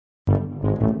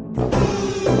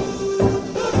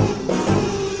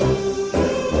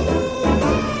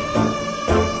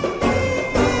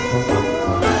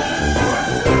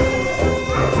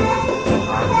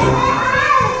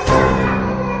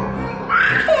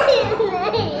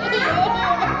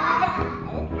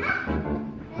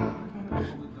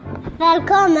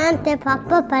Velkommen til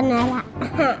pappapanelet.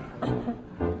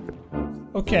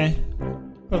 Ok,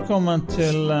 velkommen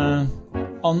til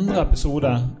andre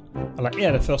episode.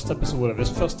 Eller det første episode?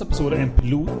 Hvis første episode en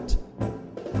pilot,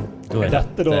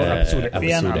 dette da episode 1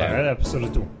 eller det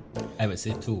episode 2? Jeg vil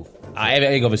si 2. Nei,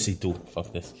 jeg vil si 2,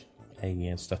 faktisk.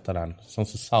 Jeg støtter den.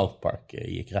 Sånn som South Park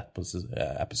gikk rett på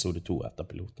episode 2 etter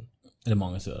piloten. Det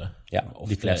mange som gjør det. Ja,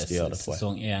 de fleste gjør det, tror jeg.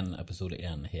 Sesong 1, episode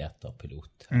 1 heter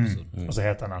pilot. Og så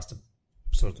heter neste episode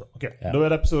 2. Ok, da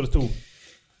det episode 2.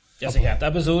 Ja, så heter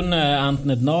episoden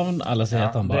enten et navn, eller så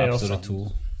heter den bare episode 2.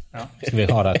 Ja.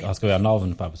 Skal vi ha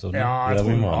navn på episoden? Ja, jeg tror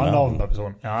vi må ha navn på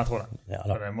episoden. Ja, jeg tror det. Ja,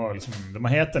 det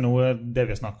må hete noe det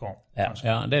vi snakker om.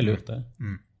 Ja, det lurt det.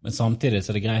 Men samtidig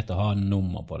så det greit å ha en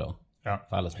nummer på det.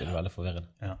 For ellers blir det veldig forvirrende.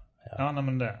 Ja, nei,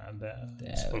 men det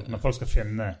når folk skal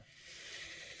finne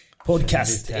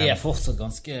podcast fortsatt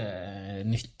ganske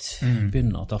nytt.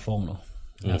 Begynner å ta form nå.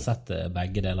 Jeg har sett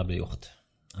begge deler bli gjort.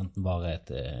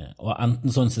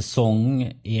 Enten sånn sesong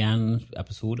 1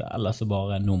 episode, eller så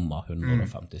bare nummer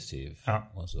 157.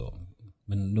 Og så,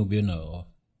 men nå begynner jo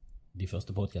de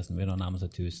første podcastene begynner å nærme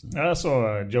seg 1000. Ja, så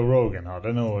Joe Rogan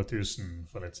hadde nå 1000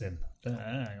 for litt siden. Det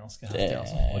ganske heftig,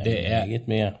 altså. Og det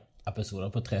mye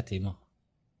episoder på 3 timer,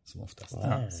 som oftest.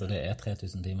 Så det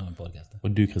 3000 timer med podcast. Og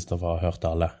du, Kristoffer, har hørt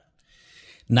alle?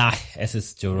 Nei, jeg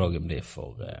synes Joe Rogan blir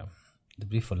for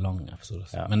lang episode.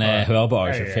 Men jeg hører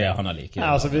bare ikke for han like.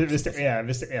 Altså, hvis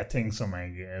det ting som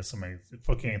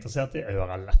folk interessert i, jeg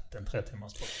hører lett en 3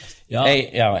 timers podcast.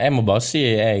 Jeg må bare si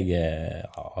jeg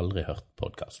har aldri hørt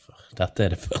podcast før.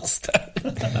 Dette det første.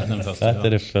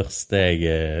 Dette det første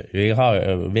jeg har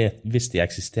visst de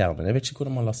eksisterer, men jeg vet ikke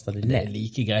hvordan man laster det ned. Det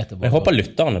like greit. Jeg håper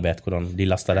lytterne vet hvordan de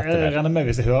laster dette ned. Jeg regner med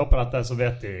hvis de hører på dette, så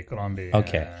vet de hvordan de laster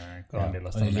det ned.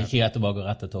 Og det like greit å bare gå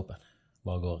rett til toppen.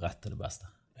 Bare gå rett til det beste.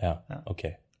 Ja, ok.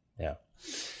 Ja.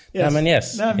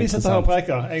 Yes. Vi sitter her og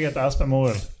preker. Jeg heter Espen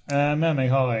Morel. Med meg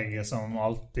har jeg som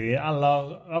alltid, eller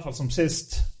i hvert fall som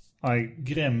sist, har jeg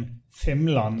Grim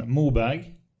Fimland Moberg.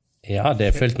 Ja,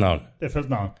 det fullt navn. Det fullt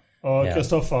navn. Og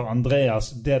Kristoffer Andreas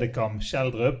Dedekam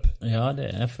Kjeldrup. Ja, det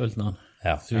fullt navn.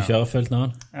 Så vi kjører fullt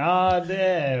navn? Ja,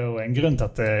 det jo en grunn til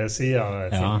at jeg sier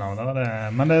fullt navn.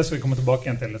 Men det skal vi komme tilbake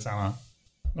igjen til litt senere.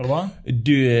 Går det bra?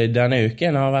 Du, denne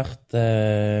uken har vært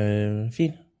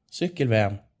fin.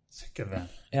 Sykkel-VM. Sykkel-VM.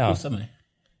 Koser meg.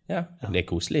 Ja, det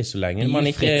koselig så lenge man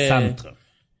ikke... Fritt sentrum.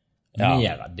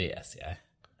 Mer av det, sier jeg.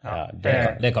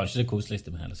 Det kanskje det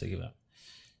koseligste med hele sykkel-VM.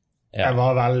 Jeg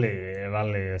var veldig,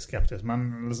 veldig skeptisk, men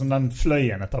liksom den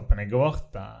fløyen-etappen i går,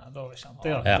 da kjente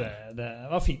jeg at det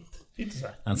var fint. Fint å se.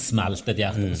 Den smeltet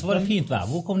hjertet. Så var det fint vær.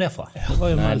 Hvor kom det fra? Det var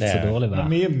jo meldt så dårlig vær.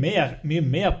 Mye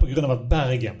mer på grunn av at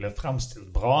Bergen ble fremstilt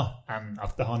bra enn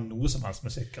at det har noe som helst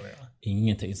med sykkel å gjøre.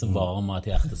 Ingenting som varmer et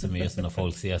hjerte så mye som når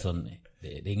folk sier sånn,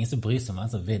 det ingen som bryr seg om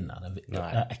hvem som vinner.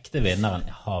 Den ekte vinneren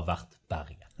har vært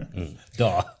Bergen.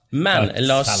 Men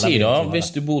la oss si da,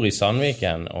 hvis du bor i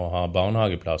Sandviken og har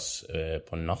barnehageplass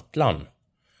på Nattland,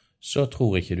 så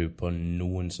tror ikke du på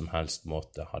noen som helst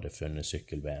måte hadde funnet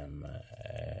sykkel-VM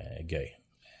gøy.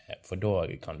 For da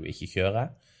kan du ikke kjøre,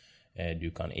 du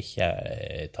kan ikke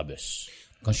ta buss.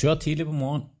 Du kan kjøre tidlig på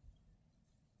morgenen.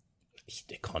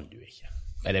 Det kan du ikke.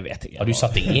 Men det vet jeg. Har du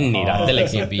satt deg inn i dette,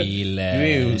 liksom? Bil, du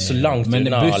jo så langt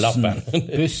unna lappen.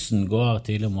 Bussen går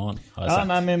tidlig om morgenen, har jeg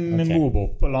sett. Nei, min mor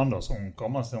bor på Landås, hun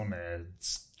kommer så hun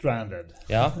stranded.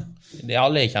 Ja,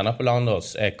 alle jeg kjenner på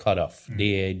Landås cut off.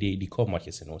 De kommer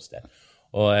ikke til noe sted.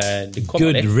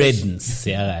 Good riddance,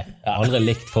 sier jeg. Aldri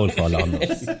likt folk fra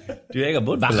Landås. Jeg har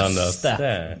bodd på Landås.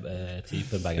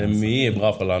 Type det mye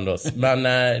bra fra Landås. Men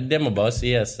det må bare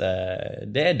sies,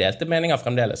 det delte meninger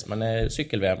fremdeles, men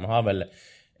sykkel-VM har vel,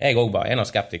 jeg også bare en av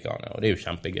skeptikerne, og det jo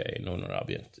kjempegøy nå når det har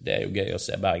begynt. Det jo gøy å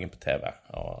se Bergen på TV,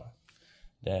 og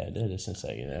det synes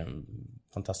jeg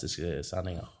fantastiske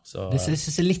sendinger. Så, det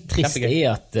synes jeg litt trist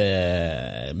at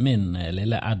min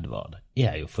lille Edvard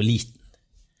jo for liten.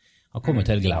 Han kommer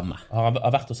til å glemme. Har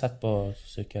vært og sett på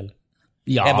sykkel?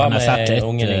 Ja, han har sett litt.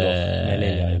 Ungen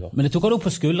i går. Men det tok han opp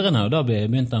på skuldrene, og da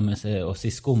begynte han med å si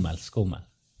skummel.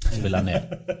 Spille han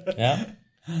ned. Ja.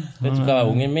 Vet du hva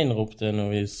ungen min ropte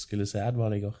når vi skulle se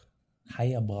Edvard i går?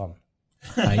 Heia Brann.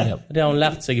 Det har hun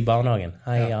lært seg i barnehagen.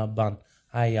 Heia Brann.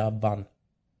 Heia Brann.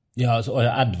 Ja, og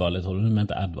Edvard, jeg tror hun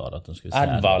mente Edvard at hun skulle si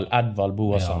Edvard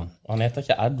Boasson. Han heter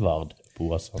ikke Edvard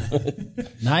Boasson.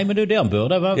 Nei, men det jo det han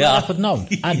burde. Hva det for et navn?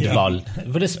 Edvald.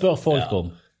 For det spør folk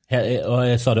om.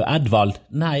 Og sa du Edvald?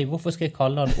 Nei, hvorfor skal jeg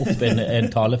kalle han opp en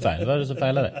talefeil? Hva det som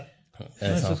feiler det?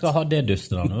 Hvem som skal ha det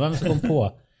dustenavnet? Hvem som kom på?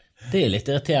 Det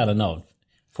litt irriterende navn.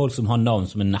 Folk som har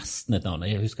navn som nesten et navn.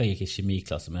 Jeg husker jeg gikk i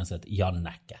kjemiklasse med en som het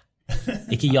Jannekke.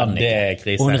 Ikke Jannicke. Det er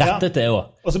krise. Hun rettet det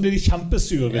også. Og så blir de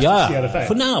kjempesur hvis du sier det feil.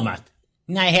 Fornærmet.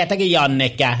 Nei, jeg heter ikke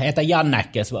Jannicke, jeg heter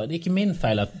Jannicke. Så det er ikke min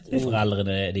feil at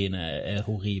foreldrene dine er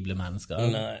horrible mennesker.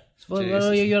 Nei. Så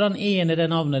gjør den en i det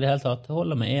navnet i det hele tatt.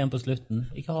 Holder med en på slutten.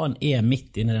 Ikke ha en en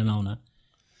midt inne i det navnet.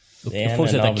 Folk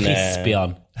heter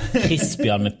Crispian.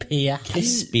 Crispian med P.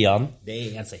 Crispian? Det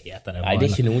er en som heter det. Nei, det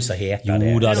er ikke noen som heter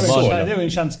det. Det er jo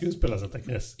en kjent skuespiller som heter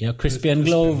Chris. Ja, Crispian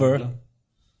Glover.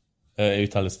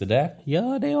 Uttales det det?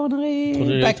 Ja, det er han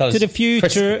i Back to the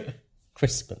Future.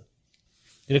 Crispian.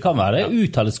 Det kan være det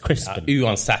uttales Crispian. Ja,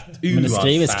 uansett. Men det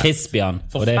skrives Crispian,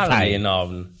 og det er feil.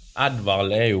 Navn.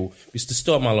 Edvald er jo, hvis det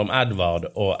står mellom Edvard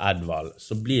og Edvald,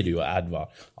 så blir det jo Edvard.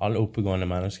 Alle oppegående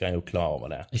mennesker er jo klar over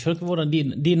det. Jeg skjønner ikke hvordan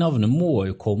de navnene må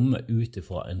jo komme ut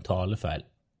fra en talefeil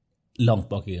langt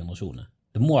bak i generasjonen.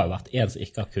 Det må ha vært en som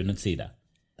ikke har kunnet si det.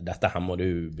 Dette her må du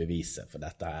bevise, for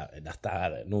dette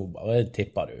her, nå bare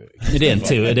tipper du. Det er en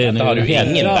teori, det er dette har du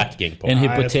ingen backing på. En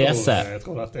hypotese. Jeg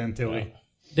tror dette er en teori.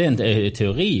 Det er en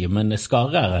teori, men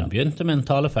skarreren begynte med en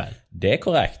talefeil. Det er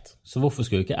korrekt. Så hvorfor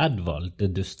skulle ikke Edvald, det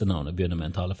dustenavnet, begynne med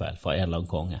en talefeil fra en eller annen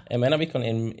konge? Jeg mener vi kan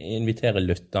invitere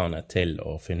lytterne til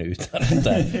å finne ut av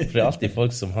dette, for det er alltid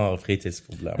folk som har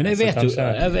fritidsproblemer. Men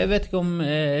jeg vet ikke om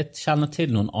jeg kjenner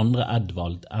til noen andre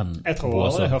Edvald enn Jeg tror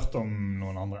jeg har hørt om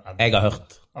noen andre Edvald. Jeg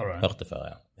har hørt det før,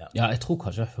 ja. Ja, jeg tror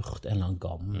kanskje jeg har hørt en eller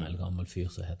annen gammel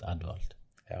fyr som heter Edvald.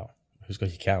 Ja, jeg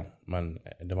husker ikke hvem, men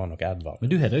det var nok Edvald.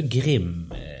 Men du heter jo Grim.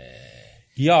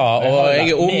 Ja, og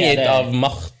jeg er omgitt av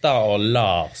Martha og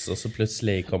Lars, og så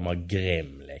plutselig kommer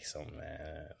Grim, liksom.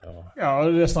 Ja,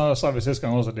 og det sa vi sist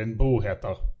gang også, din bror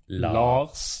heter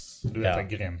Lars, du heter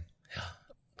Grim. Ja,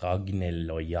 Ragnhild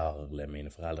og Jarl er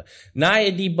mine foreldre. Nei,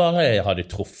 de bare hadde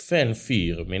truffet en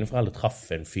fyr, mine foreldre traff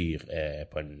en fyr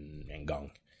på en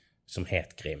gang, som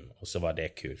het Grim, og så var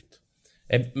det kult.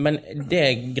 Men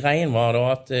det greien var da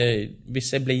at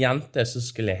hvis jeg ble jente, så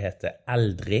skulle jeg hete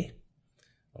Eldrid.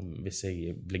 Og hvis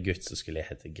jeg ble gutt, så skulle jeg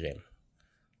hete Grim.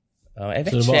 Jeg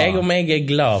vet ikke om jeg er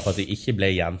glad for at jeg ikke ble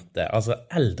jente. Altså,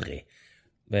 Eldrid.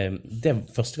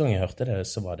 Første gang jeg hørte det,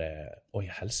 så var det oi,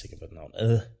 helsike på et navn.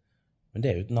 Men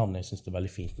det er jo et navn jeg synes det er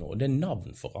veldig fint nå. Og det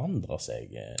navn forandrer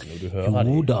seg når du hører det.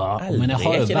 Jo da, men jeg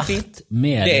har jo vært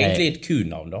med det er egentlig et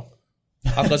kunavn da.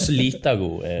 Akkurat så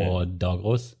Litago. Og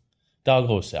Dagros.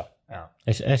 Dagros, ja.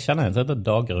 Jeg kjenner en som heter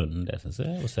Dagrunn, det synes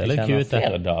jeg. Og jeg kjenner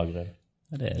flere Dagrunn.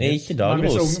 Det er ikke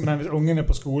Dagros. Men hvis ungene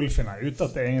på skolen finner ut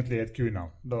at det egentlig er et kunavn,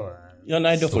 da... Ja,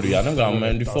 nei, da får du gjennomgang,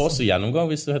 men du får også gjennomgang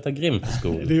hvis du heter Grim på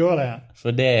skolen. Du gjør det, ja.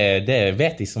 For det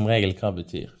vet de som regel hva det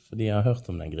betyr, for de har hørt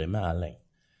om den grimme Elling.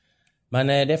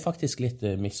 Men det er faktisk litt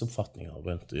misoppfatninger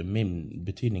rundt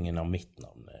betydningen av mitt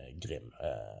navn, Grim,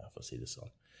 for å si det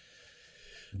sånn.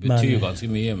 Det betyr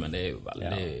ganske mye, men det er jo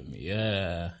veldig mye...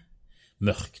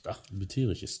 mørk da. Det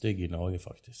betyr ikke stygg i Norge,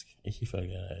 faktisk. Ikke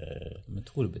ifølge... Men jeg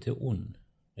tror det betyr ond.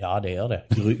 Ja, det gjør det.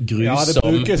 Grusom, ja, det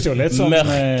brukes jo litt som... mørk,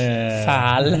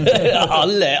 fæl.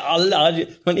 alle,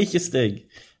 men ikke stygg.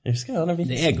 Jeg husker det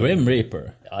vitsen. Det er Grim Reaper.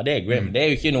 Ja, det er Grim. Det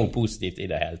er jo ikke noe positivt i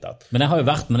det hele tatt. Men jeg har jo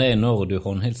vært med det når du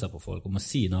håndhilser på folk om å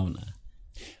si navnet.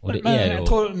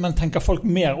 Men tenker folk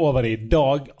mer over det i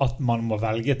dag at man må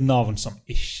velge et navn som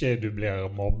ikke du blir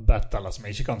mobbet, eller som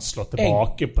ikke kan slå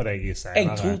tilbake på deg i senere?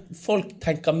 Jeg tror folk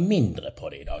tenker mindre på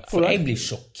det i dag, for jeg blir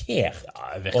sjokkert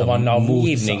over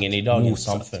navngivningen i dagens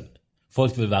samfunn.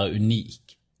 Folk vil være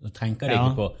unik. Nå tenker de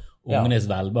ikke på ungenes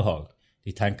velbehag.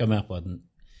 De tenker mer på at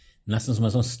nesten som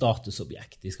en sånn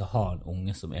statusobjekt. De skal ha en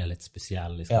unge som er litt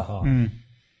spesiell. De skal ha...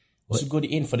 Og så går de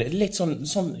inn for det. Litt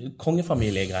sånn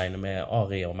kongefamiliegreiene med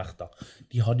Ari og Märtha.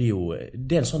 De hadde jo...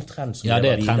 Det er en sånn trend som det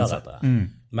er trendsetter.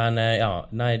 Men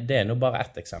nei, det er nå bare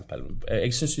ett eksempel.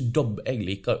 Jeg synes jo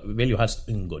vil jo helst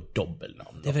unngå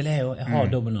dobbeltnavn. Det vil jeg jo. Jeg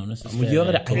har dobbeltnavn. Må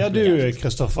gjøre det. Ja, du,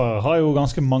 Kristoffer, har jo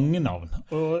ganske mange navn.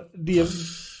 Og de...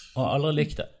 Og aldri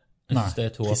likt det. Jeg synes det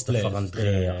er Kristoffer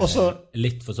Andreas. Også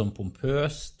litt for sånn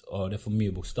pompøst, og det er for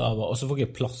mye bokstaver. Og så får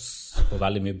jeg plass på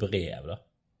veldig mye brev, da.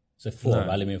 Så jeg får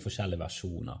veldig mye forskjellige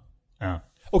versjoner. Ja.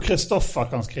 Og Kristoffer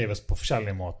kan skrives på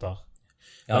forskjellige måter.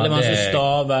 Ja, veldig mange som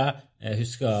staver. Jeg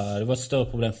husker, det var et større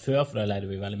problem før, for da leide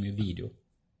vi veldig mye video.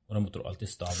 Og da måtte du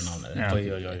alltid stave navnet.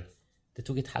 Det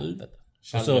tok et helvete.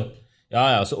 Og så,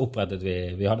 så opprettet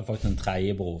vi hadde faktisk en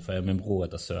tredjebror, for min bror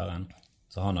heter Søren,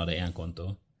 så han hadde en konto.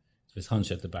 Så hvis han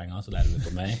skyldte penger, så leide vi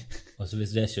på meg. Og så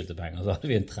hvis det skyldte penger, så hadde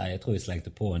vi jeg tror vi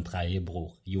slengte på en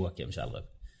tredjebror, Joakim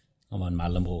Kjellrup. Han var en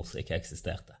mellombror som ikke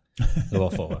eksisterte. Det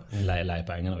var for å leie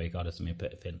penger når vi ikke hadde så mye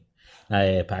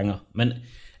penger. Men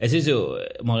jeg synes jo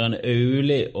Marianne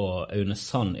Auli og Aune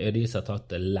Sand er de som har tatt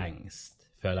det lengst,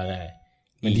 føler jeg.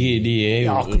 Men de er jo...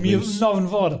 Ja, hvor mye navn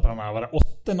var det på den her? Var det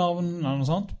 8 8 navn eller noe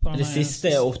sånt. Det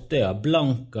siste 8, ja.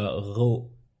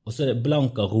 Og så det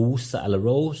Blanka Rose eller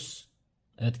Rose.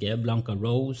 Jeg vet ikke, Blanka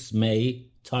Rose, May,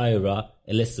 Tyra,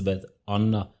 Elisabeth,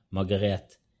 Anna,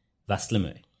 Margaret,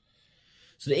 Veslemøy.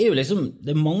 Så det jo liksom,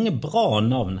 det mange bra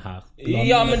navn her.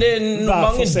 Ja, men det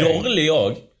mange dårlige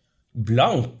også.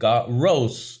 Blanka,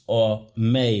 Rose og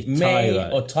May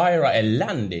og Tyra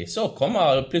elendig. Så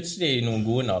kommer plutselig noen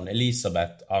gode navn.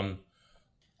 Elisabeth,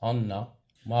 Anna,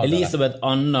 Margaret. Elisabeth,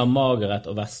 Anna, Margaret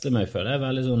og Veslemøy føler jeg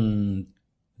veldig sånn...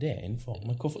 Det innenfor,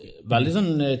 men hvorfor? Veldig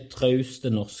sånn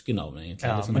trauste norske navn, egentlig.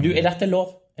 Ja, men du, dette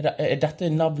lov? Dette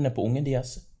navnet på ungen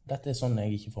deres? Dette sånn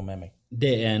jeg ikke får med meg.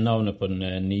 Det navnet på den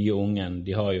nye ungen.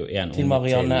 De har jo en til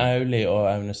Marianne Auli og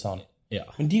Aune Sand. Ja.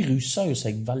 Men de ruser jo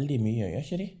seg veldig mye, gjør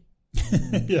ikke de?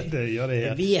 Ja, det gjør det.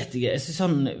 Jeg vet ikke. Jeg synes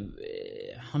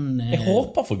jeg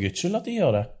håper for Guds skyld at de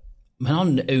gjør det. Men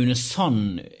han Aune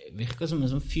Sand virker som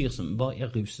en sånn fyr som bare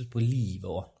ruset på livet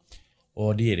også.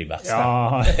 Og de de verste.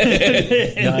 Ja,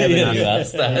 de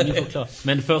verste.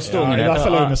 Men første ungen i hvert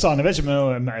fall Aune Sand. Jeg vet ikke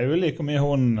med Auli hvor mye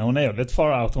hun jo litt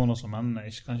far out hun også, men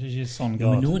kanskje ikke sånn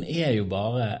grad. Men noen jo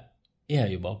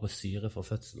bare på syre for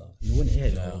fødsler. Noen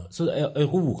jo så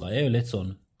Aurora jo litt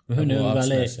sånn. Hun jo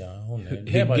veldig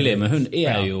hyggelig, men hun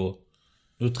jo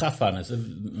når du treffer henne, så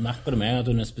merker du med at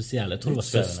hun spesiell. Jeg tror det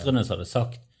var søstrene som hadde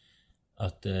sagt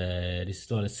at de synes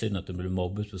det var litt synd at hun ble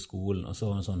mobbet på skolen, og så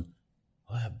var hun sånn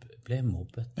jeg ble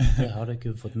mobbet. Det hadde jeg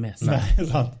ikke fått med seg. Nei,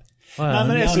 sant.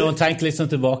 Når hun tenkte litt sånn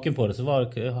tilbake på det, så var de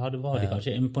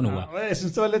kanskje inne på noe. Ja, jeg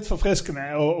synes det var litt forfriskende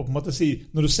å på en måte si,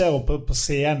 når du ser henne på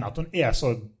scenen, at hun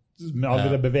så med alle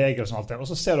de bevegelsene og alt det,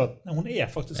 og så ser du at hun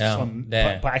faktisk sånn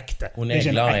på ekte. Hun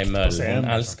glad i møll,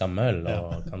 hun elsker møll,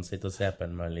 og kan sitte og se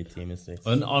på en møll i timesvis.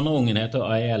 Og den andre ungen heter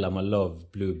Ayela med Love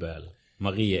Bluebell.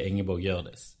 Marie Ingeborg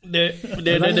Gjørdis. Det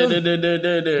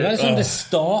sånn, det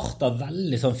starter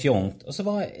veldig sånn fjongt, og så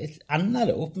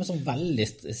ender det opp med sånn veldig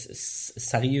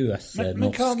seriøse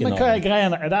norske navn. Men hva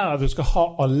greien? Det at du skal ha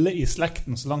alle i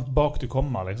slekten så langt bak du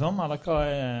kommer, liksom? Eller hva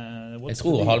jeg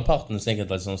tror halvparten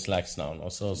sikkert sånn slektsnavn, og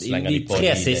så slenger de på de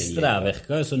tre siste der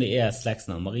virker jo som de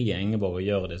slektsnavn. Marie Ingeborg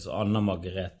Gjørdis og Anna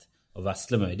Margaret og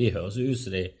Veslemøy, de høres ut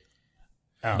som de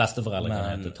besteforeldre kan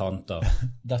hete tanter.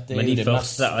 Men de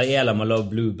første, Ayela med Love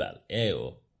Bluebell,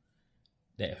 jo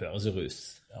det høres jo rus.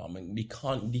 Ja, men de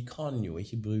kan jo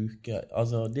ikke bruke,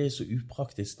 altså det så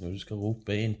upraktisk når du skal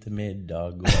rope inn til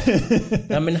middag.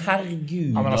 Nei, men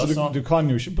herregud. Ja, men altså, du kan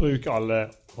jo ikke bruke alle,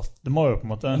 det må jo på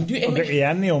en måte, bli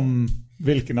enige om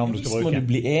hvilke navn du skal bruke. Må du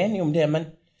bli enige om det, men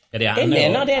jeg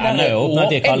mener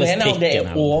det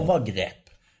overgrep.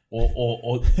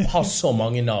 Og ha så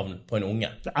mange navn på en unge.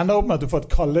 Det ender opp med at du får et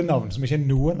kallenavn som ikke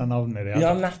noen av navnene i det. Ja,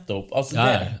 nettopp. Altså,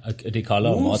 de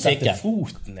kaller om setter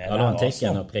foten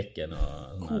tikken og prikken.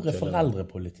 Hvor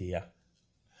foreldrepolitiet?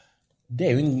 Det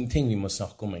jo en ting vi må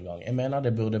snakke om en gang. Jeg mener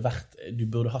du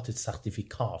burde hatt et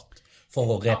sertifikat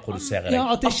for å reprodusere deg.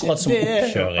 Akkurat som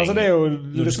oppkjøring altså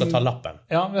når du skal ta lappen.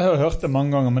 Ja, vi har hørt det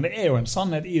mange ganger, men det jo en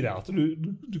sannhet i det. At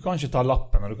du kan ikke ta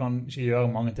lappen, og du kan ikke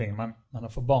gjøre mange ting, men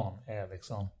for barn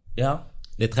liksom... Ja.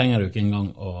 Det trenger du ikke engang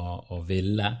å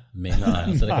ville minne,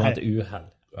 så det kan være et uheld.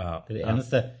 Det det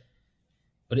eneste,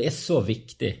 og det så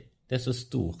viktig, det så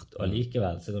stort, og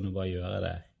likevel så kan du bare gjøre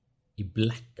det i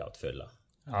blackout-fyller.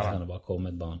 Så kan det bare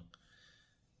komme et barn.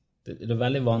 Det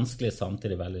veldig vanskelig,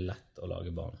 samtidig veldig lett å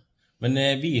lage barn. Men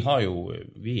vi jo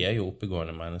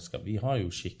oppegående mennesker, vi har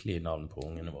jo skikkelige navn på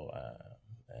ungene våre.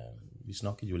 Vi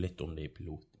snakket jo litt om det i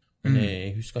piloten. Men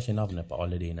jeg husker ikke navnet på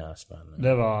alle dine, Espen.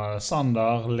 Det var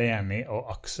Sander, Leni og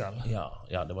Aksel. Ja,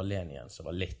 det var Leni igjen, som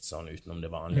var litt sånn utenom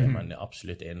det vanlige, men det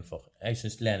absolutt innenfor. Jeg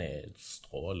synes Leni et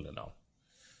strålende navn.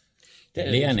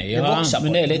 Leni,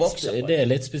 men det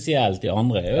litt spesielt. De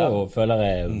andre føler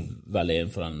jeg veldig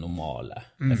innenfor den normale.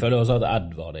 Jeg føler også at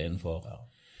Edvard innenfor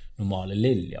normale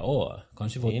Lilja, og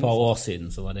kanskje for et par år siden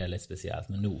så var det litt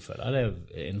spesielt, men nå føler jeg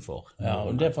det innenfor. Ja,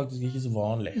 og det faktisk ikke så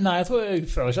vanlig. Nei, jeg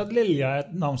føler ikke at Lilja et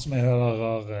navn som jeg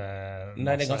hører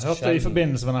Nei, det jeg hørte i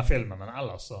forbindelse med den filmen, men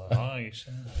ellers så har jeg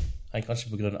ikke... Kanskje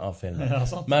på grunn av filmen. Ja,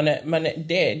 men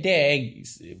det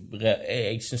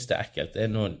jeg synes det ekkelt,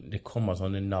 når det kommer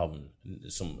sånne navn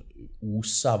som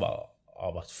oser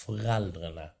av at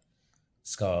foreldrene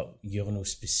skal gjøre noe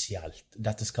spesielt.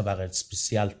 Dette skal være et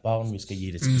spesielt barn, vi skal gi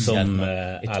det et spesielt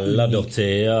barn. Som Ella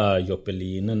Dorthea,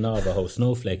 Joppeline, Navajo,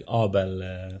 Snowflake, Abel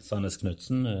Sandnes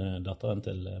Knudsen, datteren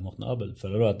til Morten Abel.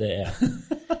 Føler du at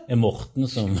det Morten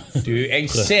som... Jeg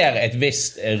ser et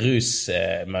visst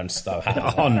rusmønster her.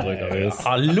 Han bruker rus.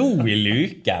 Hallo i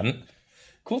luken!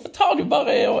 Hvorfor tar du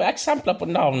bare eksempler på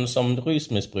navn som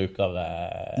rusmisbrukere?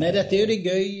 Nei, dette jo det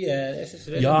gøye.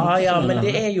 Ja, men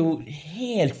det jo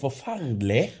helt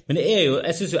forferdelig. Men det jo,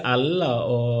 jeg synes jo Ella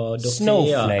og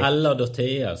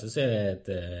Dorothea, synes jeg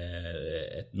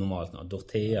et normalt navn.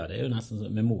 Dorothea, det jo nesten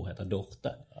som min mor heter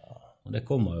Dorte. Og det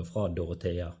kommer jo fra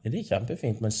Dorothea. Ja, det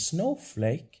kjempefint, men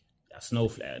Snowflake? Ja,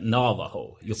 Snowflake,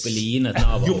 Navajo, Joppeline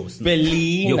Navajo.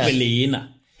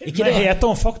 Joppeline. Ikke det heter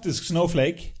hun faktisk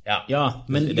Snowflake? Ja,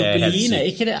 men Joppeline,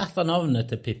 ikke det et av navnene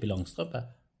til Pippi Langstrømpe?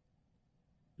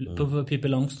 Pippi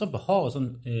Langstrømpe har sånn,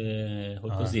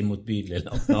 holdt på å si, motbydelig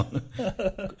navn.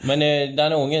 Men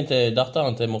denne ungen til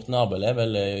datteren til Morten Abel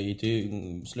vel i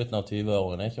slutten av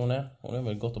 20-årene, ikke hun det? Hun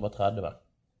vel godt over 30.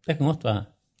 Det kan godt være.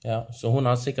 Ja, så hun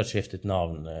har sikkert skiftet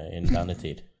navn innen denne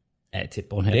tid. Jeg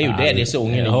tipper hun heter Ella. Det jo det disse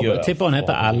ungene gjør. Jeg tipper hun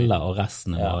heter Ella og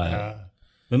resten var...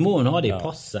 Men må hun ha det i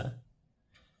passet?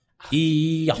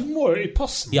 Ja. Du må jo i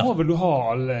passen, må vel du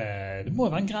ha alle... Det må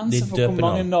jo være en grense for hvor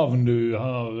mange navn du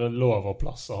har lov og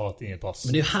plass å ha til i pass.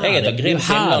 Men det jo her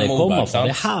det kommer fra.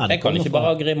 Jeg kan ikke bare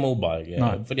ha Grim Moberg,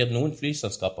 fordi at noen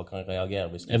flyselskaper kan reagere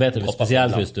hvis du... Jeg vet det,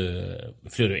 spesielt hvis du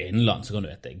flyr du innenland, så kan du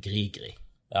hete Gri-Gri.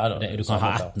 Ja, du kan ha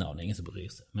ett navn, ingen som bryr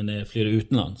seg. Men flyr du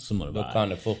utenlands, så må det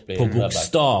være på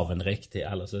bokstaven riktig,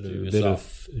 ellers blir du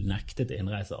nektet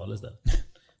innreise alle steder.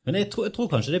 Men jeg tror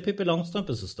kanskje det Pippi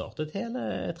Langstrømpe som startet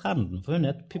hele trenden, for hun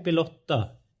het Pippi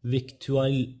Lotta,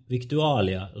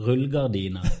 Victualia,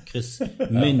 Rullgardina, Kryss,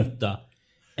 Mynta,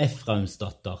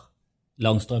 Efraimsdatter,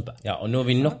 Langstrømpe. Ja, og nå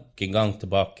vi nok en gang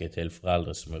tilbake til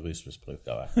foreldre som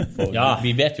rusmisbrukere.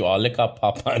 Vi vet jo alle hva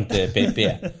pappaen til Pippi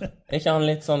ikke han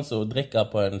litt sånn som drikker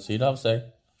på en sydhavsøy?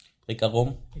 Drikker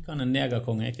rom? Ikke han en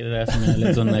negerkonge, ikke det som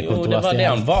litt sånn kontroversielt? Jo, det var det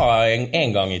han var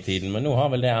en gang i tiden, men nå har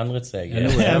vel det endret seg.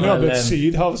 Han har blitt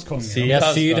sydhavskonge. Ja,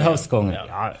 sydhavskonge.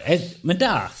 Men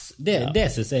det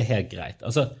synes jeg helt greit.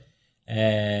 Altså,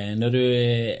 når du...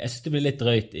 Jeg synes det blir litt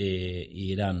drøyt i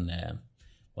den...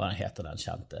 Hva heter den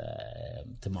kjente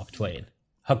til Mark Twain?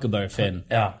 Huckleberry Finn.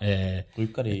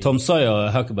 Tom Sawyer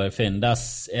og Huckleberry Finn, der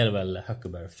det vel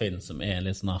Huckleberry Finn som en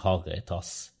litt sånn harry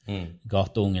tass.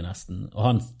 Gateunge nesten. Og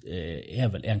han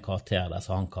vel en karakter der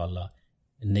som han kaller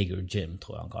Nigger Jim,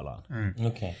 tror jeg han kaller han.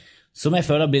 Ok. Som jeg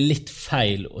føler blir litt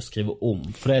feil å skrive om.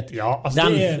 For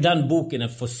den boken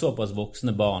for såpass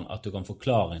voksne barn at du kan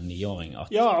forklare en 9-åring at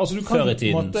før i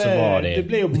tiden så var det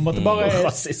blir jo på en måte bare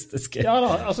rasistiske. Ja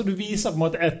da, altså du viser på en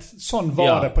måte sånn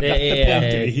var det på dette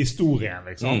punktet i historien,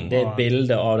 liksom. Det et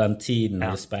bilde av den tiden,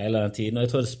 det speiler den tiden, og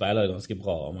jeg tror det speiler det ganske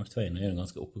bra, og Mark Twain jo en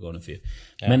ganske oppegående fyr.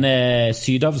 Men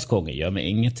sydhavskonge gjør meg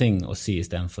ingenting å si i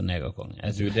stedet for negerkonge.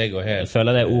 Jeg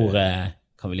føler det ordet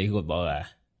kan vi like godt bare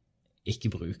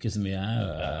ikke bruke så mye,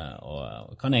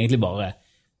 og kan egentlig bare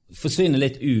forsvinne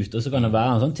litt ut, og så kan det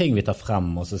være en sånn ting vi tar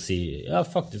frem og så si, ja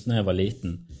faktisk når jeg var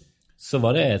liten så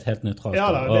var det et helt nøytralt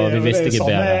og vi visste ikke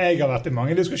bedre. Jeg har vært i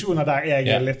mange diskusjoner der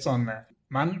jeg litt sånn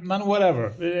men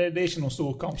whatever, det ikke noen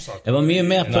stor kampsak. Det var mye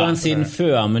mer på den siden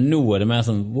før, men nå det mer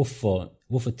sånn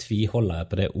hvorfor tviholder jeg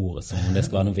på det ordet som om det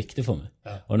skal være noe viktig for meg?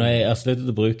 Og når jeg har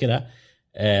sluttet å bruke det,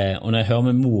 og når jeg hører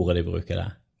med mor de bruker det,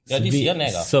 så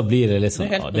blir det litt sånn,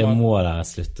 det må dere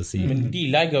slutte å si. Men de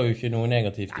legger jo ikke noe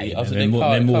negativt i. Min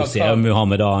mor sier jo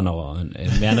muhammedaner, og hun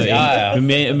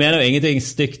mener jo ingenting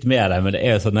stygt med det, men det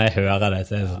jo sånn når jeg hører det,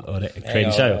 så det sånn, og det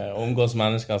cringer jo. Jeg omgås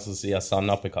mennesker som sier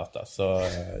sannappekatter, så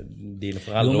dine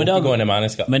foreldre oppegående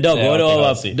mennesker. Men da går det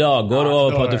over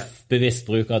på at du bevisst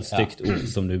bruker et stygt ord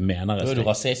som du mener stygt. Da du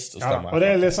rasist og stemmer. Og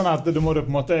det litt sånn at du må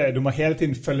hele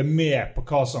tiden følge med på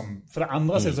hva som, for det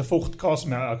endrer seg så fort hva som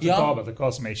akseptabelt og hva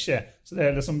som ikke. Så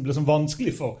det liksom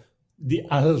vanskelig for de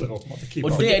eldre å på en måte keep.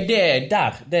 Og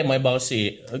det må jeg bare si.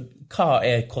 Hva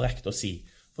korrekt å si?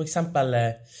 For eksempel,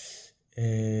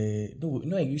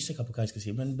 nå jeg usikker på hva jeg skal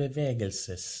si, men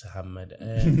bevegelseshemmed.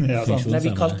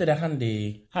 Vi kalte det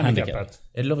handicappet.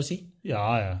 Det lov å si?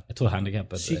 Ja. Jeg tror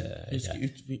handicappet skal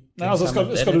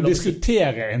du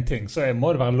diskutere en ting, så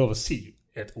må det være lov å si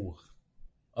et ord.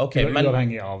 Okay,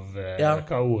 uavhengig av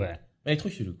hva ordet Men jeg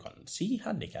tror ikke du kan si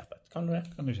handicappet. Kan du det?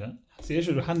 Kan du ikke? Sier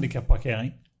ikke du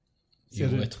handicap-parkering? Jo,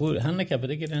 jeg tror handicapet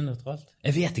ikke det nøytralt.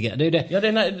 Jeg vet ikke, det jo det. Ja,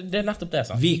 det nettopp det,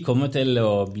 sant? Vi kommer til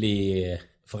å bli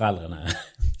foreldrene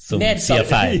som sier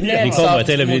feil. Vi kommer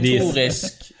til å bli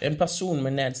motorisk. En person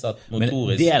med nedsatt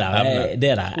motorisk evne.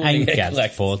 Det der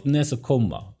enkelt forhold til det som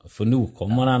kommer. For nå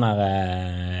kommer den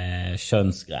der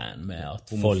kjønnsgreien med at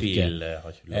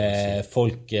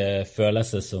folk føler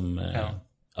seg som...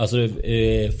 Altså,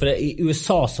 for i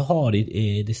USA så har de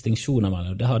distinksjoner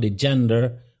mellom, det har de gender,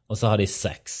 og så har de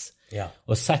sex.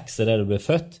 Og sex det du blir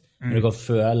født, men du kan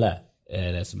føle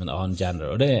det som en annen gender.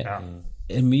 Og det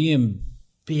mye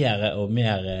bedre og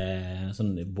mer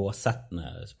sånn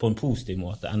båsettende på en positiv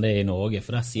måte enn det I Norge,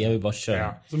 for der sier vi bare kjønn.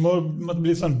 Ja, så må det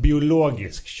bli sånn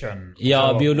biologisk kjønn. Ja,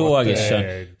 biologisk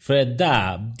kjønn. For det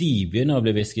der de begynner å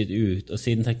bli visket ut, og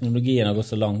siden teknologien har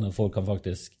gått så langt at folk kan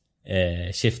faktisk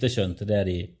skifte kjønn til det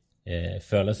de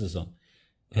føler seg som,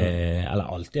 eller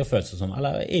alltid har følt seg som,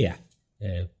 eller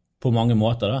på mange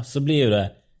måter da, så blir jo det,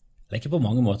 eller ikke på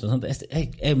mange måter, sant?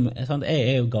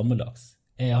 Jeg jo gammeldags.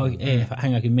 Jeg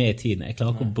henger ikke med I tiden. Jeg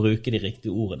klarer ikke å bruke de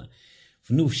riktige ordene.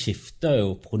 For nå skifter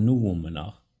jo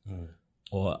pronomener,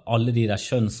 og alle de der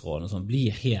kjønnsrådene som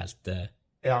blir helt...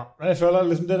 Ja, jeg føler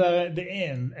liksom det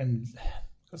en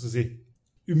hva skal jeg si,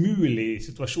 umulig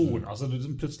situasjon. Altså,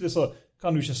 plutselig så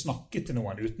kan du ikke snakke til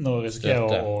noen uten å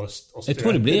risikere å støte. Jeg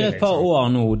tror det blir et par år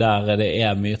nå der det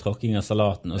mye tråkking av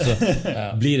salaten, og så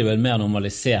blir det vel mer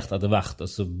normalisert etter hvert,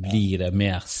 og så blir det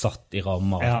mer satt I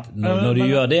rammer. Ja. Når du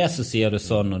gjør det, så sier du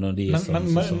sånn, og når de sånn,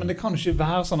 men det kan ikke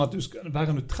være sånn at hver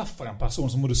gang du treffer en person,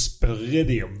 så må du spørre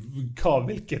dem om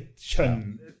hvilket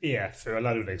kjønn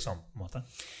føler du deg som, på en måte.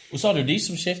 Og så har du de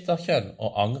som skifter kjønn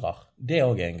og angrer. Det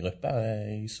også en gruppe.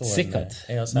 Sikkert.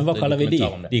 Men hva kaller vi de?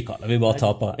 De kaller vi bare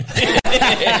tapere.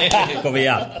 Kom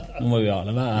igjen. Nå må vi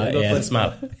alle være... Det går på en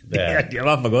smell. De har I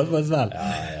hvert fall gått på en smell. Ja.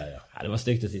 Det var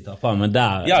stygt å si tapere, men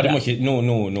der... Ja, du må ikke...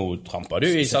 Nå tramper du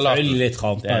I salaten. Selvfølgelig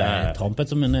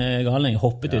trampet som en galning,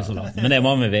 hoppet I salaten. Men det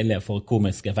var med vilje for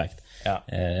komisk effekt. Ja.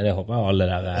 Det håper jeg alle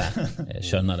der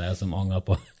skjønner det som angrer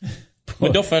på...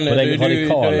 Men Doffen,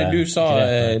 du sa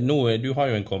nå, du har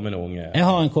jo en kommende unge. Jeg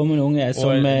har en kommende unge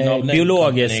som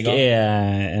biologisk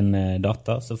en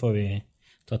datter, så får vi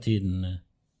ta tiden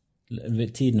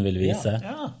vil vise.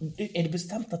 Ja. Det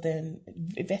bestemt at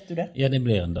vet du det? Ja, det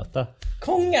blir en datter.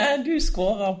 Konge, du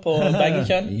skårer på begge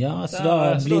kjønn. Ja, så da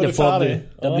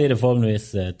blir det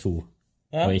formeligvis 2,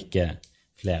 og ikke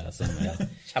flere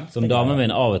som damen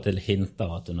min av og til hinter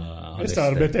at hun har Hvis det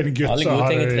hadde blitt en gutt, så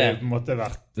hadde det på en måte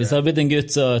vært... Hvis det hadde blitt en gutt,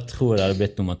 så tror jeg det hadde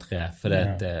blitt nummer 3, for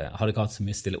det hadde ikke hatt så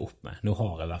mye stille opp med. Nå har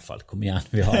jeg I hvert fall, kom igjen,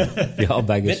 vi har begge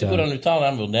kjønn. Vet du hvordan du tar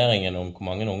den vurderingen om hvor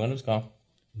mange unger du skal ha?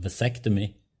 Vasectomy.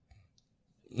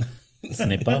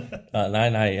 Snipper? Nei.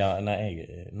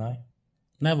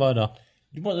 Nei, hva da?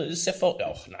 Du må se for...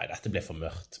 nei, dette ble for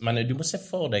mørkt. Men du må se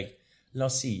for deg, la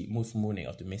oss si, mot formodning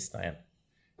at du mister en.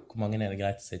 Hvor mange det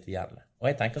greit å sitte igjen med? Og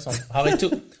jeg tenker sånn,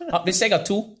 hvis jeg har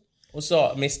 2, og så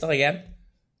mister jeg en,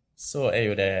 så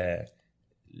jo det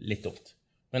litt dumt.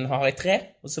 Men har jeg 3,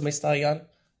 og så mister jeg en,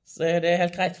 så det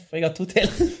helt greit, for jeg har 2 til.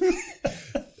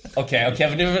 Ok,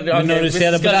 hvis du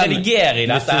skal redigere I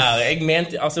dette her, jeg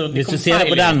mente, altså... Hvis du ser det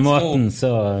på den måten,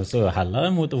 så heller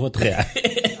det mot å få 3.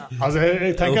 Altså,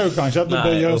 jeg tenker jo kanskje at det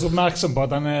bør gjøres oppmerksom på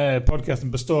at denne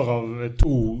podcasten består av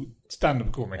 2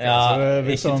 stand-up-komikere. Ja,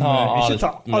 så ikke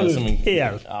ta alt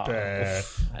helt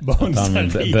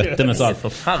bøtte med salt.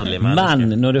 Forferdelig menneske.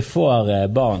 Men når du får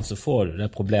barn, så får du det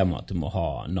problemet at du må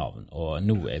ha navn, og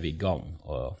nå vi I gang.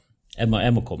 Og jeg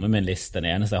må komme med en liste.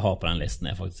 Den eneste jeg har på den listen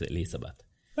faktisk Elisabeth.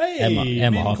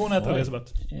 Min kone heter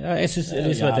Elisabeth. Ja, jeg synes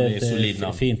Elisabeth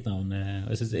et fint navn.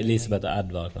 Jeg synes Elisabeth og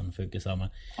Edvard kan funke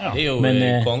sammen. Ja. Det jo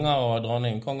konger og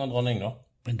dronning da.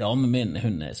 Men damen min,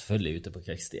 hun selvfølgelig ute på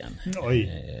krigsstien.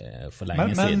 For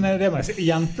lenge siden. Men det må jeg si,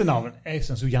 jentenavn, jeg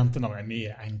synes jo jentenavn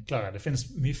mye enklere. Det finnes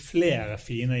mye flere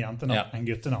fine jentenavn enn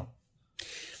guttenavn.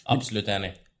 Absolutt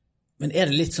enig. Men det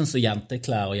litt sånn som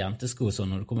jenteklær og jentesko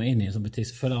sånn, når du kommer inn I en sånn butikk,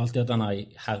 så føler jeg alltid at denne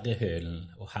herrehølen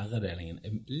og herredelingen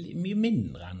mye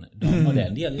mindre enn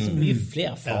damedelen. De har liksom mye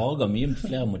flere farger, mye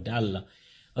flere modeller.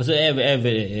 Altså,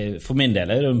 for min del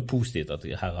det positivt at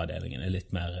herreavdelingen litt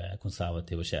mer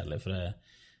konservativ og kjedelig, for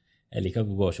jeg liker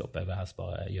ikke å gå og shoppe, jeg vil helst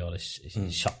bare gjøre det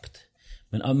kjapt.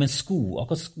 Men sko,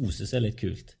 akkurat sko synes jeg litt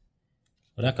kult.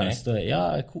 Og der kan jeg stå,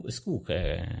 sko,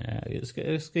 jeg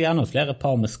skal gjerne ha flere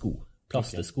par med sko,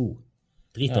 plass til sko.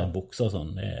 Driter av bukser og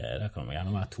sånn, der kan man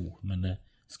gjerne være 2, men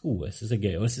sko jeg synes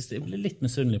gøy, og jeg synes jeg blir litt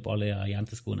misunnelig på alle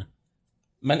jenteskoene.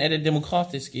 Men det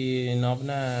demokratisk I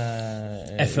navnet?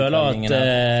 Jeg føler at...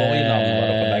 Forrige navn var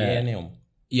dere begge enige om?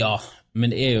 Ja,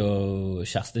 men det jo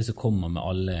Kjærsti som kommer med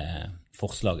alle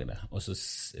forslagene, og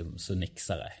så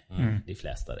nikser jeg de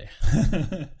fleste av de.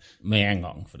 Med en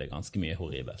gang, for det ganske mye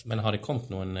horribelt. Men har det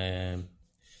kommet noen...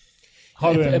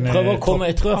 Har du jeg prøver å komme,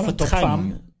 jeg tror jeg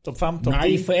fortrenger... Topp 5, topp 10?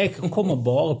 Nei, for jeg kommer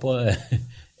bare på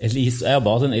jeg har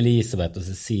bare sånn Elisabeth og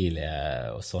Cecilie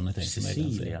og sånne ting.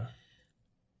 Cecilie?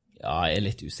 Ja, jeg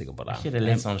litt usikker på det. Ikke det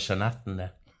litt sånn Jeanetten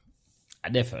det? Nei,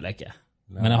 det føler jeg ikke.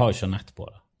 Men jeg har jo Jeanette på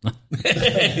det.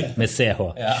 Med CH.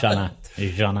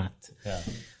 Jeanette. Ja.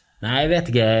 Nei, jeg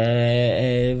vet ikke.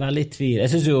 Jeg veldig i tvil. Jeg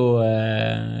synes jo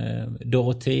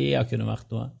Dorothea kunne vært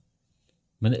noe.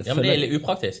 Men det litt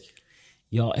upraktisk.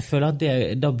 Ja, jeg føler at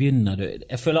da begynner du...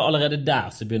 Jeg føler allerede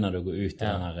der så begynner du å gå ut i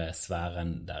den her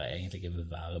sfæren der jeg egentlig ikke vil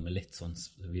være med litt sånn...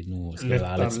 Nå skal vi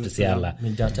være litt spesielle.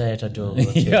 Min datter heter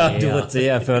Dorothea. Ja, Dorothea,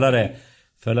 jeg føler det.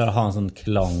 Jeg føler det har en sånn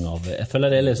klang av... Jeg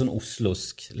føler det litt sånn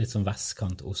oslosk, litt sånn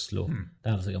vestkant Oslo.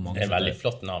 Det sikkert mange. Det et veldig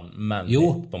flott navn, men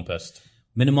litt pompøst.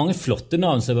 Men det mange flotte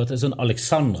navn, så det sånn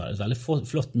Alexandra, det et veldig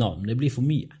flott navn, det blir for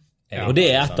mye. Ja, og det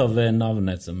et av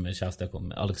navnene som Kjæreste kom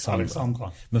med, Alexandra.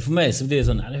 Men for meg så blir det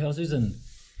sånn, det høres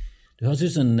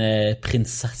ut som en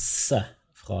prinsesse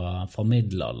fra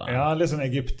middelalderen. Ja, litt sånn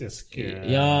egyptisk.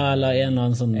 Ja, eller en eller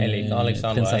annen sånn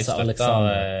prinsesse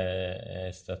Alexandra.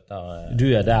 Jeg støtter... Du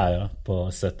der, ja, på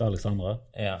støtte Alexandra?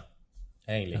 Ja,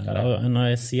 jeg liker det. Når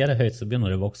jeg sier det høyt, så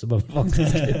begynner det å vokse på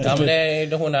faktisk. Ja, men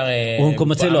det hun der og hun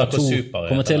kommer til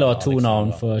å ha to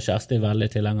navn, for Kjæreste veldig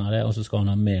tilhenger av det, og så skal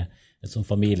hun ha med et sånt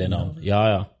familienavn.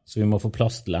 Ja. Så vi må få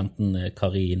plass til enten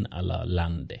Karin eller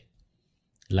Landy.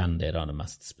 Landy da det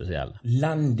mest spesielle.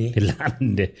 Landy?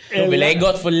 Nå vil jeg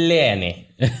gått for Leni.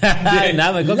 Nei,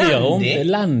 men kan vi gjøre om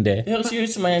til Landy? Det høres jo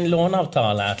ut som en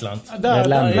låneavtale eller et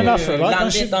eller annet. Men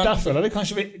der føler vi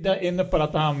kanskje vi er inne på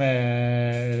dette her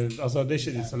med... Altså, det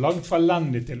ikke så langt fra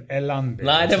Landy til Elandy.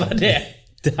 Nei, det var det.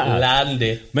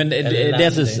 Landy. Men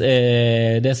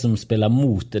det som spiller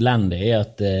mot Landy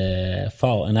at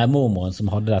mormoren som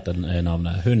hadde dette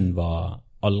navnet, hun var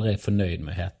aldri fornøyd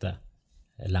med å hete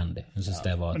Landy. Hun synes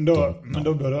det var dumt. Men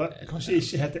da burde det kanskje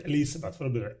ikke hete Elisabeth, for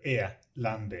da burde det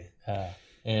Landy.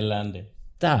 Landy.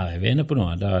 Der vi inne på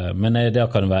noe. Men da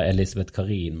kan det være Elisabeth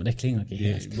Karin, men det klinger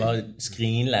ikke helt. Bare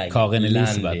skrinlegg Karin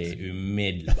Elisabeth. Landy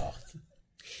umiddelbart.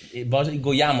 Bare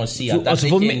gå hjem og si at dette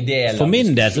ikke en del av... For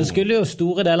min del så skulle jo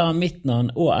store deler av mitt navn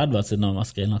og Edvards navn være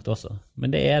skrinlagt også.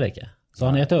 Men det det ikke. Så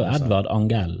han heter jo Edvard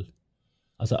Angel.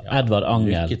 Altså Edvard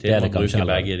Angel. Lykke til å bruke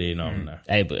begge de navnene.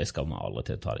 Jeg skal meg aldri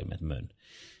til å ta det i mitt munn.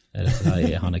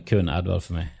 Han kun Edvard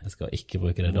for meg. Jeg skal ikke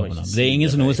bruke det dobbeltnavn. Det ingen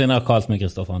som noensinne har kalt meg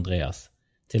Kristoffer Andreas.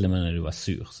 Til og med når du var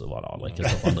sur, så var det aldri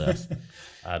Kristoffer Andreas.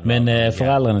 Men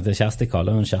foreldrene til Kjersti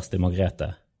kaller hun Kjersti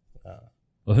Margrethe.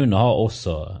 Og hun har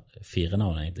også 4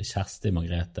 navn egentlig. Kjersti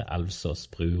Margrethe Elvsås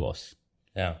Bruås.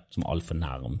 Ja. Som altfor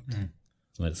nærmt.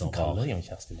 Som det sånn kaller de om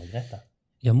Kjersti Margrethe?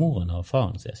 Ja, moren og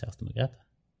faren sier Kjersti Margrethe.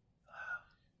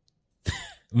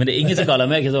 Men det ingen som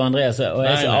kaller meg Kristoffer Andreas, og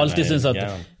jeg har alltid syntes at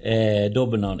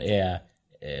dobbeltnavn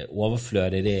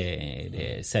overflødig, det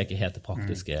ser ikke helt det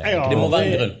praktiske. Det må være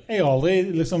en grunn. Jeg har aldri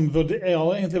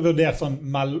egentlig vurdert sånn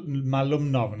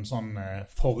mellomnavn, sånn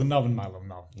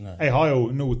fornavn-mellomnavn. Jeg har jo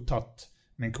nå tatt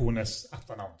min kones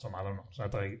etternavn som mellomnavn, så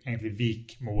heter jeg egentlig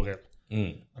Vik Morild.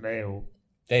 Og det jo...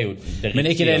 Men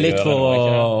ikke det litt for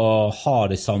å ha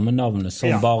de samme navnene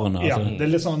som barna? Ja, det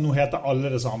litt sånn, nå heter alle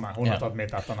det samme. Hun har tatt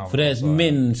mitt etternavn. For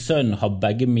min sønn har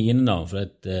begge mine navn, for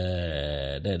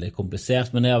det litt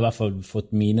komplisert, men jeg har i hvert fall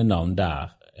fått mine navn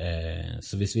der.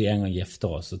 Så hvis vi en gang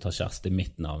gifter oss, så tar Kjersti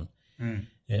mitt navn.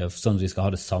 Sånn at vi skal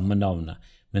ha det samme navnet.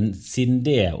 Men siden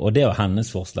det, og det var hennes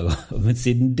forslag, men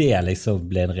siden det liksom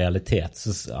ble en realitet,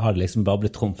 så har det liksom bare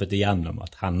blitt trumfet igjennom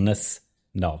at hennes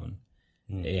navn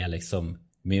liksom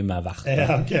mye mer verdt.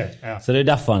 Ja. Så det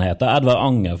derfor han heter Edvard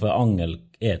Angel, for Angel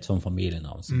et sånn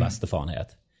familienavn som bestefaren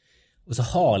het. Og så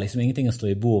har liksom ingenting å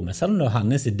stå i bord med, selv om det var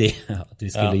hennes idé at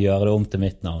vi skulle gjøre det om til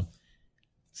mitt navn.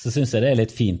 Så synes jeg det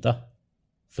litt fint da.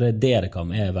 For det kan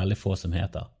veldig få som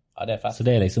heter. Ja, det fett. Så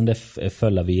det liksom det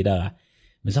følger videre.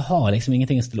 Men så har jeg liksom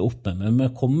ingenting å stille opp med. Men det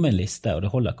må komme en liste, og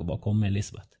det holder ikke bare å komme med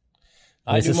Elisabeth.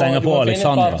 Hvis jeg senger på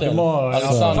Alexandra.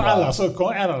 For ellers så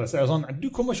det sånn, du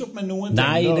kommer ikke opp med noen ting.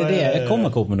 Nei, det jeg kommer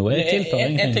ikke opp med noe.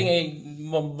 En ting jeg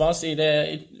må bare si,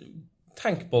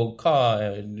 tenk på hva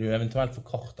du eventuelt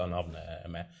forkorter navnet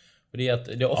med. Fordi at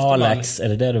det ofte Alex,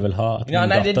 er det du vil ha? Ja,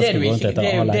 nei, det du ikke.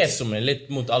 Det jo det som litt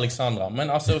mot Alexandra.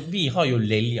 Men altså, vi har jo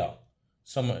Lilja,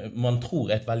 som man tror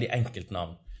et veldig enkelt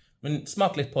navn. Men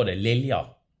smak litt på det, Lilja.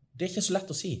 Det ikke så lett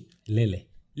å si. Lilly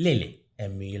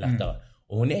mye lettere.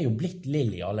 Og hun jo blitt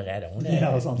Lilly allerede. Ja,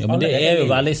 men det jo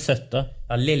veldig søtt da.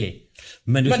 Ja, Lilly.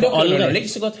 Men du skal aldri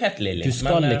ikke så godt het Lilly. Du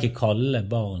skal ikke kalle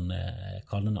barn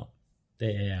kallenavn.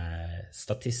 Det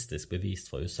statistisk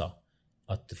bevist fra USA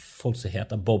at folk som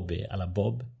heter Bobby eller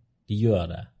Bob, de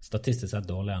gjør det statistisk sett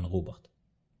dårligere enn Robert.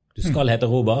 Du skal hete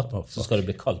Robert, så skal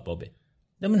du bli kalt Bobby.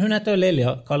 Ja, men hun heter jo Lilly,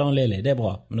 kaller hun Lilly, det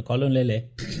bra. Men å kalle hun Lilly,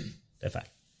 det feil.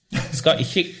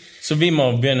 Så vi må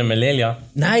begynne med Lilja?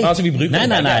 Nei, altså, vi bruker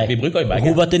jo begge.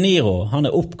 Robert De Niro, han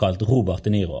oppkalt Robert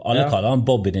De Niro. Alle kaller han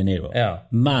Bobby De Niro. Ja.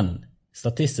 Men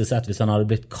statistisk sett, hvis han hadde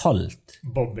blitt kalt,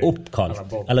 Bobby,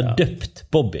 oppkalt, eller døpt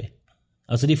Bobby,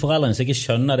 altså de foreldrene som ikke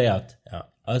skjønner det at,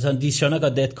 altså de skjønner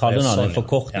ikke at det et kallenavn, en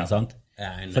forkortning, sant?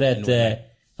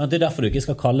 For Det derfor du ikke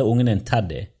skal kalle ungen din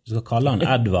Teddy. Du skal kalle han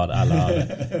Edvard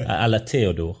eller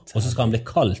Theodor, og så skal han bli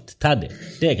kalt Teddy.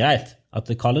 Det greit. At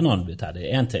kallenavnet blir Teddy,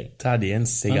 en ting. Teddy en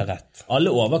sigarett.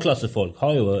 Alle overklassefolk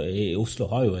har jo, i Oslo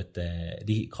har jo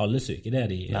de kalles jo ikke det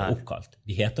de oppkalt.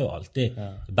 De heter jo alltid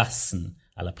Bessen,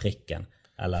 eller Prikken,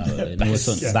 eller noe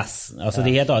sånt Bessen. Altså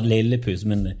de heter Lillepus,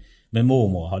 men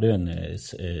mormor hadde jo en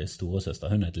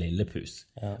storesøster, hun et Lillepus.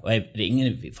 Og det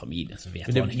ingen i familien som vet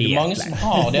hva han heter. Det mange som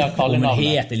har det kallenavnet. Hun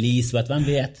heter Elisabeth,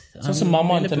 hvem vet? Sånn som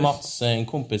mammaen til Mats, en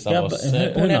kompis av oss,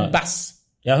 hun Bess.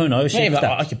 Ja, hun har jo skiftet. Men jeg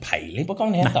har ikke peiling på hva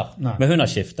hun heter. Nei. Men hun har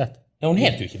skiftet. Ja, hun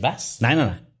heter jo ikke Bess. Nei.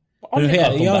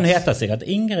 Hun heter sikkert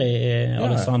Ingrid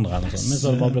Alessandra, eller sånt, men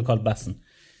så bare ble kalt Bessen.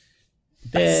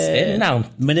 Bess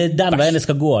nærmt. Men det den veien det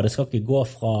skal gå. Det skal ikke gå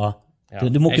fra...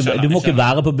 Du må ikke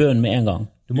være på bunnen med en gang.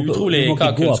 Utrolig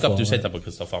hva kunnskap du sitter på,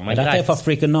 Kristoffer. Dette fra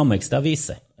Freakonomics, det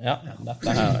viser. Ja,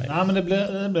 dette her. Nei, men det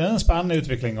blir en spennende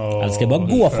utvikling. Eller skal jeg bare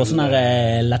gå for sånn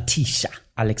her Latisha?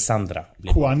 Alexandra.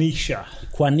 Kwanisha.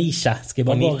 Skal jeg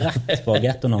bare gå rett på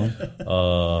gettonavn?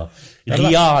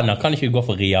 Rihanna, kan ikke gå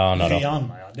for Rihanna da?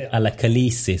 Rihanna, ja, det Eller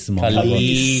Khaleesi som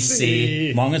Khaleesi.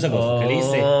 Mange som går for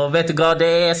Khaleesi. Vet du hva, det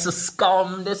er så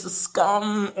skam.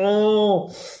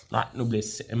 Nei, nå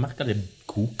jeg merker det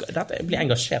koker. Jeg blir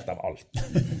engasjert av alt.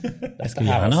 Jeg skulle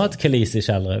gjerne hatt Khaleesi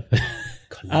Kjellrup.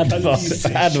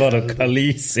 Edvard og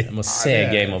Khaleesi. Jeg må se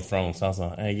Game of Thrones, altså.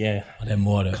 Det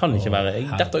må du. Kan ikke være.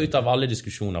 Dette ut av alle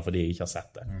diskusjoner fordi jeg ikke har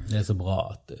sett det. Det er så bra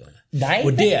at... Nei,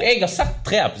 jeg har sett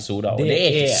 3 episoder, og det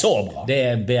er ikke så bra. Det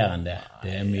er bedre enn det.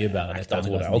 Det er mye bedre enn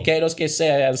det. Ok, da skal jeg se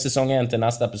sesong 1 til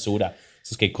neste episode.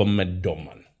 Så skal jeg komme med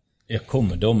dommen. Jeg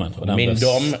kommer med dommen. Min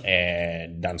dom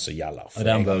er den som gjelder.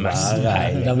 Den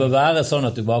bør være sånn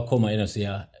at du bare kommer inn og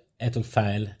sier jeg tok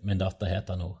feil, min datter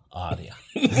heter nå Adia.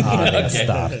 Adia er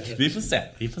sterk. Vi får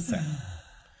se.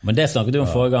 Men det snakket du om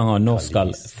forrige gang, og når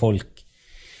skal folk...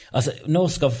 Altså, når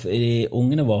skal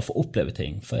ungene våre få oppleve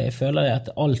ting? For jeg føler at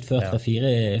alt før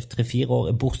 3-4 år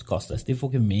er bortkastet. De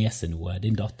får ikke med seg noe.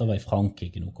 Din datter var i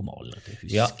Frankrike, nå kommer alle til å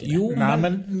huske det. Nei,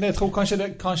 men jeg tror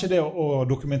kanskje det å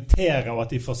dokumentere og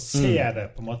at de får se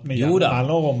det på en måte med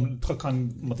mellomrom kan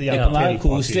hjelpe til. Det kan være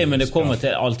koselig, men det kommer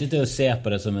alltid til å se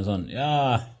på det som en sånn,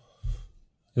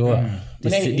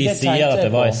 de sier at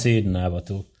det var i Syden da jeg var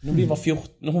 2.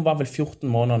 Hun var vel 14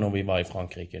 måneder når vi var i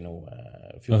Frankrike nå.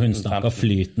 Og hun snakker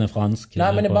flytende fransk. Nei,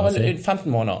 men det er bare 15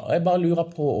 måneder. Og jeg bare lurer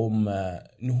på om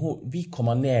vi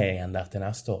kommer ned igjen der til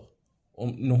neste år.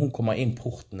 Når hun kommer inn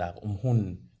porten der, om hun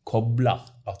kobler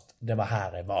at det var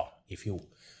her jeg var i fjor.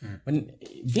 Men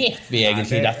vet vi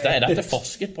egentlig dette? Er dette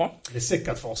forsket på? Det er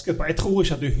sikkert forsket på. Jeg tror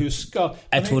ikke at du husker...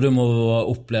 Jeg tror du må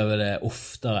oppleve det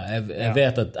oftere. Jeg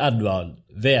vet at Edvard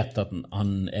vet at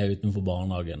han er utenfor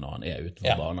barnehagen når han er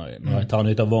utenfor barnehagen. Når jeg tar han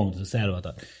ut av vogn, så ser du at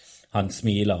han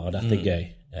smiler, og dette er gøy.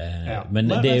 Men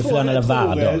det er jo fordi han er der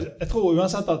hver dag. Jeg tror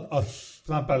uansett at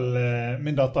for eksempel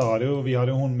min datter vi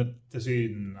hadde hun med til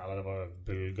Syden, eller det var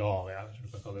Bulgaria, ikke du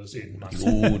kan kalle det Syden.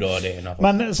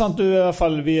 Men sant, vi er i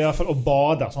hvert fall å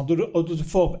bade, sant, og du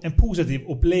får en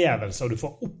positiv opplevelse, og du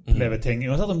får oppleve ting.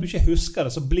 Uansett om du ikke husker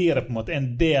det, så blir det på en måte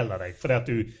en del av deg, fordi at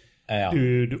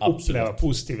du opplever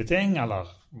positive ting, eller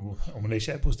om det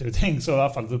ikke er positive ting, så i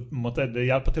hvert fall det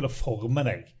hjelper til å forme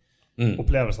deg.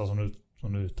 Opplevelser som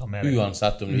du tar med deg.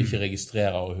 Uansett om du ikke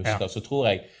registrerer og husker, så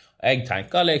tror jeg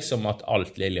tenker liksom at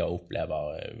alt Lilja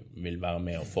opplever vil være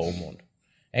med å forme henne.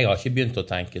 Jeg har ikke begynt å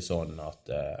tenke sånn at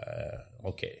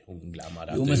ok, hun glemmer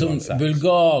det. Jo, men som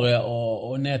Bulgaria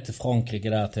og ned til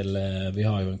Frankrike der til, vi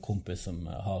har jo en kompis som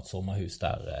har et sommerhus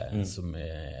der som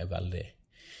er veldig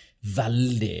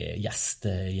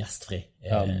gjestfri.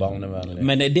 Barnevennlig.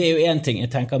 Men det er jo en ting,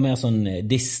 jeg tenker mer sånn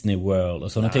Disney World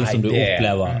og sånne ting som du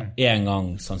opplever en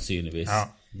gang sannsynligvis.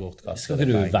 Skal ikke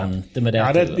du vente med det?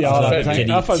 I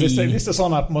hvert fall hvis det er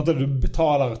sånn at på en måte, du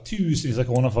betaler tusenvis av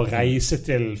kroner for å reise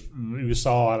til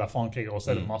USA eller Frankrike, og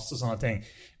så er det masse sånne ting.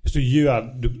 Hvis du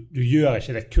gjør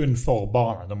ikke det kun for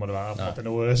barna, da må det være på en måte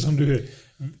noe som du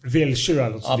vil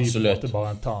selv, så de måtte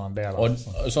bare ta en del av det.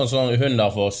 Og sånn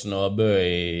Hundarfossen og Bø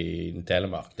i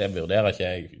Telemark, det vurderer ikke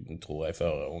jeg, tror jeg,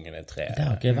 før ungen er 3. Det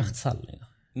har ikke vært selv.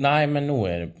 Nei, men nå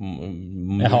er det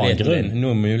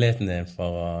muligheten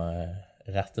for å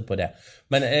rette på det.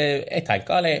 Men jeg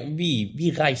tenker,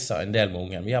 vi reiser en del med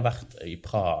ungen. Vi har vært i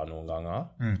Praha noen ganger,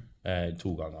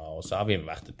 2 ganger, og så har vi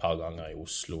vært et par ganger i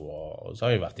Oslo, og så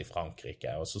har vi vært i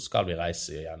Frankrike, og så skal vi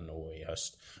reise igjen nå i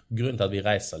høst. Grunnen til at vi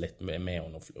reiser litt med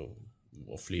henne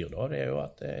og flyr da, det er jo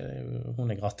at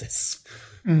hun er gratis.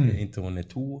 Inntil hun er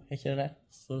 2, ikke det?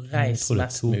 Så reis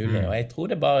mest mulig, og jeg tror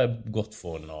det er bare godt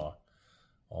for henne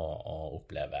å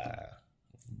oppleve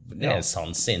Det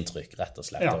sanseinntrykk, rett og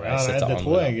slett. Ja, det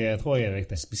tror jeg er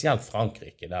riktig. Spesielt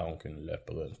Frankrike, der hun kunne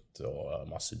løpe rundt og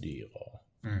masse dyr.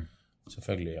 Og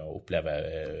selvfølgelig å oppleve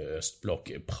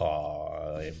østblokk-pra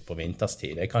på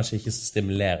vinterstid. Det kanskje ikke så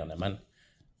stimulerende, men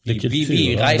vi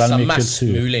reiser mest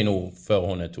mulig nå før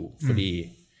hun 2, fordi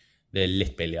det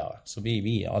litt billigere. Så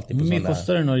vi alltid på sånn der. Hvor mye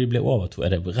koster det når de blir over 2?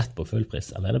 Det rett på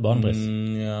fullpris, eller det barnepris?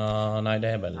 Nei,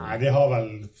 det vel... Nei, de har vel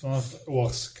sånne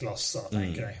årsklasser,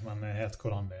 tenker jeg, men jeg vet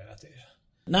hvordan det rett i.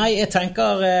 Nei, jeg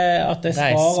tenker at jeg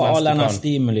sparer all denne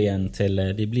stimulien til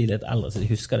de blir litt eldre, så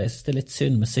de husker det. Jeg synes det litt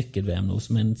synd med sykkel-VM nå,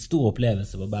 som en stor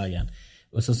opplevelse på Bergen,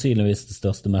 og sannsynligvis det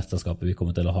største mesterskapet vi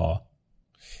kommer til å ha.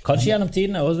 Kanskje gjennom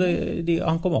tidene, og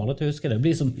han kommer aldri til å huske det.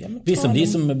 Blir som de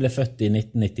som ble født i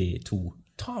 1992.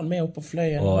 Ta han med opp på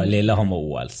fløyen. Og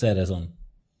Lillehammer-OL, så det sånn.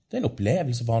 Det en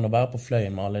opplevelse for han å være på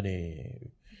fløyen med alle de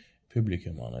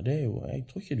publikummerne. Det jo, jeg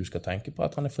tror ikke du skal tenke på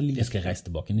at han for lite. Jeg skal reise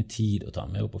tilbake inn i tid og ta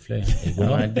han med opp på fløyen.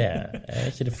 Nei, det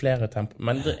ikke det flere tempo.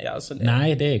 Men Nei,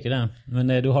 det ikke det. Men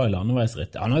du har jo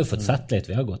landeveisritt. Han har jo fått sett litt.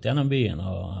 Vi har gått gjennom byen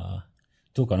og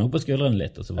tok han opp på skuldrene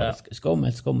litt, og så var det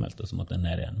skommelt, og så måtte han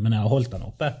ned igjen. Men jeg har holdt han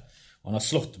oppe, og han har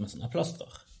slått med sånne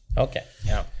plastrer. Ok,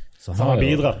 ja. Så han har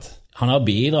bidratt. Han har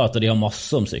bidratt, og de har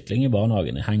masse om sykling i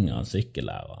barnehagen. De henger en sykkel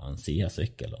der, og han sier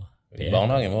sykkel. I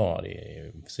barnehagen var de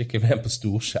sykkel-VM på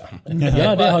storskjerm.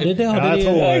 Ja, det hadde de.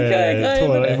 Jeg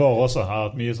tror i vår også har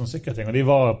hatt mye sånn sykkelting, og de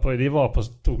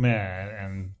tok med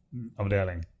en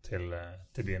avdeling til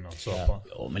byen og så på.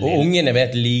 Og ungene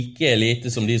vet like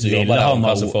lite som de som jobber der om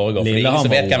hva som foregår, for ingen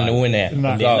som vet hvem noen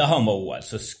Lillehammer-OL,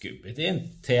 så skubbet inn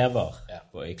TV-er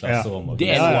i klasserommet.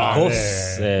 Det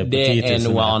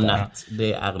noe annet.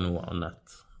 Det noe annet.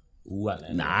 OL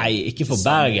Nei, ikke for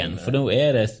Bergen, for nå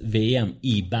det VM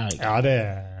i Bergen. Ja,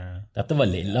 Dette var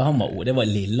Lillehammer, det var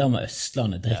Lillehammer,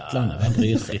 Østlandet, Drittlandet, hvem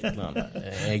bryr seg?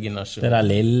 Egen nasjon. Det der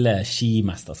lille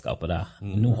skimesterskapet der.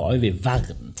 Nå har jo vi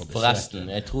verden på besøk. Forresten,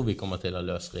 jeg tror vi kommer til å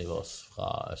løsrive oss fra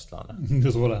Østlandet. Du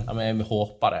tror det? Ja, men jeg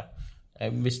håper det.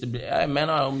 Jeg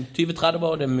mener om 20-30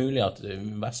 år det mulig at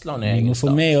Vestlandet egen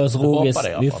stat.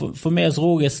 Vi får med oss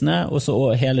Rogesene, og så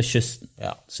hele kysten.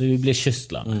 Ja. Så vi blir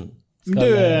kystland. Du,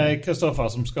 Kristoffer,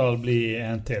 som skal bli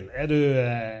en til. Er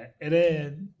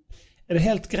det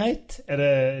helt greit?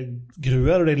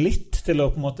 Gruer du deg litt til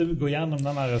å på en måte gå gjennom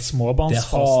denne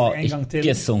småbarnsfasen en gang til? Det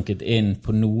har ikke sunket inn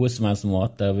på noe som helst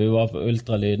måte. Vi var på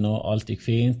ultralyd nå, alt gikk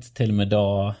fint. Til og med da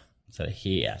så det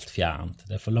helt fjernt.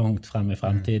 Det for langt frem i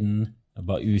fremtiden. Jeg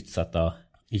bare utsetter.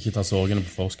 Ikke ta sorgene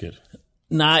på forskudd.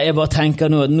 Nei, jeg bare tenker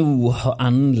nå at nå har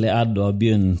endelig Edda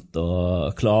begynt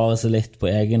å klare seg litt på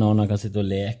egen hånd. Han kan sitte og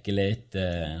leke litt.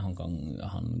 Han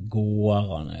går.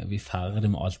 Vi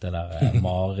ferdig med alt det der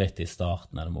mareritt i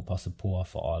starten. De må passe på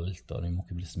for alt, og de må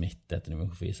ikke bli smittet, de må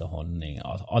ikke få i seg honning.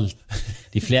 Alt.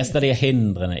 De fleste av de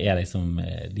hindrene liksom,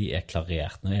 de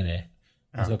klarert. Nå de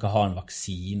skal ikke ha en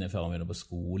vaksine før han begynner på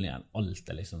skolen igjen.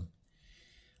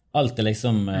 Alt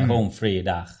liksom home free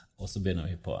der. Og så begynner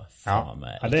vi på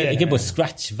ikke på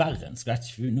scratch verre enn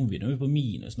scratch. Nå begynner vi på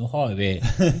minus. Nå har vi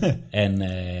en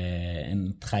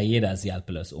tredjedels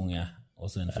hjelpeløs unge, og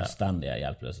så en fullstendig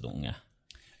hjelpeløs unge.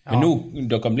 Men nå,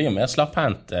 dere blir jo mer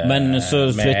slapphendt. Men så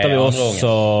flytter vi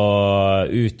også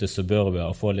ute, så bør vi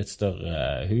få litt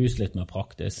større hus, litt mer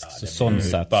praktisk. Så sånn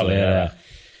sett så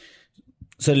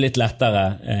det litt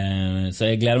lettere. Så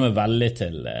jeg gleder meg veldig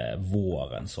til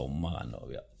våren, sommeren, og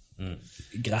vi har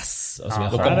gress.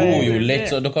 Dere bor jo litt,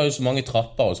 så dere har jo så mange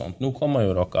trapper og sånt. Nå kommer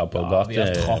jo dere på gateplan. Vi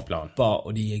har trapper,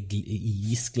 og de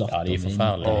isglatt. Ja, de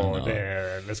forferdelige.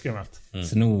 Det litt skummelt.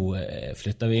 Så nå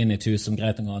flytter vi inn i et hus som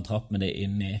greit å ha en trapp, men det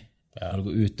inni. Når du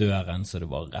går ut døren, så er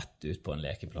det bare rett ut på en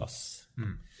lekeplass.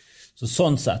 Så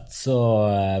sånn sett så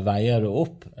veier du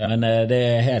opp, men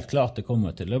det helt klart det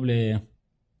kommer til å bli...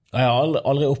 Jeg har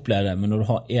aldri opplevd det, men når du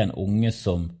har en unge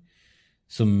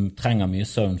som trenger mye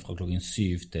søvn fra klokken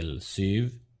 7 til 7,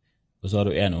 og så har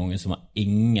du en unge som har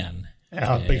ingen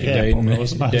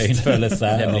døgnfølelse,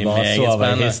 og bare sover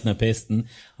i hissen og pisten,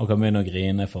 og kan begynne å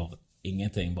grine for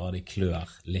ingenting, bare de klør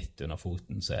litt under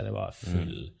foten, så det bare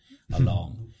full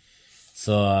alarm.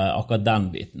 Så akkurat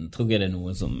den biten tror jeg det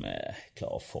noen som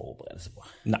klarer å forberede seg på.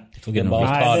 Nei, jeg tror ikke det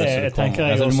bare ta det så det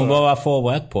kommer. Du må bare være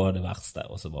forberedt på det verste,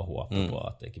 og så bare håpe på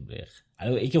at det ikke blir...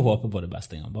 Ikke håpe på det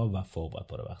beste engang, bare være forberedt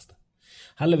på det verste.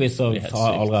 Heldigvis så har jeg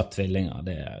aldri hatt tvillinger.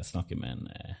 Det snakker med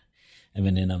en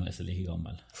venninne med som er like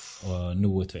gammel. Og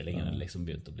nå tvillingene liksom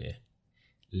begynt å bli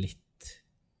litt,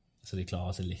 så de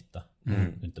klarer seg litt da.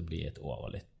 Begynt å bli et år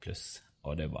og litt pluss.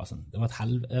 Og det var sånn, det var et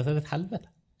helvete.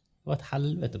 Det var et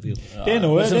helvete på jord. Det er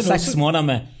 6 måneder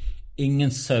med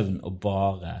ingen søvn og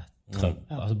bare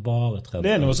Altså bare trøbbel.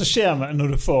 Det noe som skjer når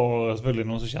du får, selvfølgelig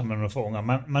noe som skjer når du får unger,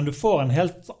 men du får en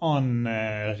helt annen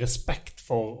respekt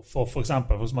for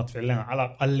eksempel for små tvillinger, eller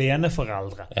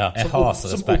aleneforeldre. Ja, jeg har så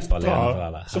respekt for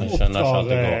aleneforeldre. Som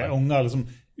oppdrar unger liksom,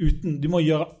 uten, du må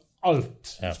gjøre alt.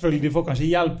 Selvfølgelig, de får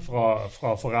kanskje hjelp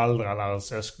fra foreldre eller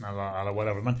søsken eller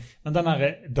whatever, men den her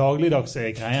dagligdagse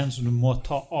greien som du må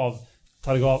ta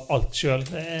deg av alt selv,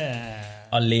 det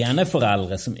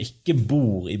Aleneforeldre som ikke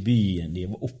bor i byen de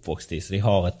er oppvokst i, så de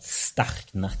har et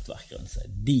sterkt nettverk rundt seg.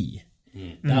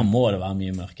 Der må det være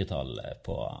mye mørketall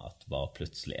på at bare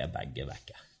plutselig begge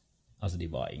vekke. Altså, de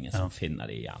var ingen som finner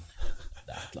de igjen.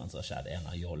 Det et eller annet som har skjedd, en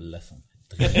av jolle som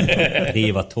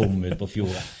driver tom ut på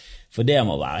fjorden. For det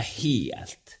må være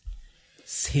helt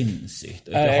sinnssykt.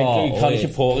 Jeg kan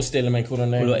ikke forestille meg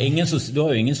hvordan det du har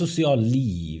jo ingen sosial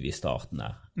liv i starten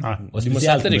der. Nei. Og du må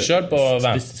sette deg selv på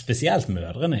vent. Spesielt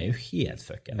mødrene er jo helt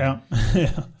fucken. Ja.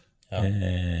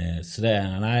 Så det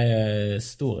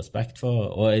stor respekt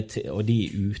for, og de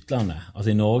i utlandet, altså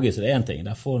i Norge så det en ting,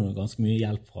 der får du ganske mye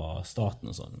hjelp fra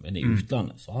staten og sånn, men i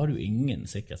utlandet så har du ingen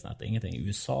sikkerhetsnett, ingenting. I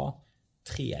USA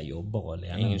 3 jobber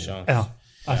alene. Ingen sjanse. Ja,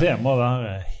 det må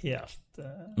være helt...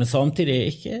 Men samtidig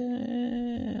ikke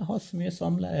ha så mye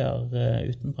samleier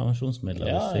uten prevensjonsmidler.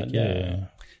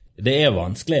 Det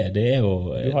vanskelig, det jo...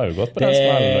 Du har jo gått på den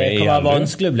smellen. Det kan være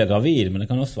vanskelig å bli gravid, men det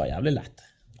kan også være jævlig lett.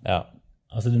 Ja.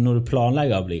 Altså når du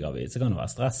planlegger å bli gravid, så kan det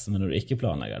være stress, men når du ikke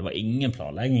planlegger, det var ingen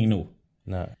planlegging nå.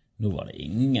 Nei. Nå var det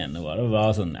ingen, nå var det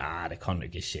bare sånn, det kan jo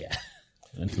ikke skje.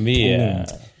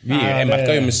 Jeg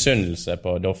merker jo misunnelse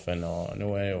på Doffen, og nå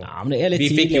jo... Ja, men det litt vi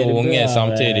fikk jo unge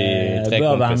samtidig, 3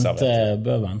 kompiser.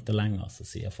 Bør vente lenger, så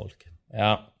sier folk.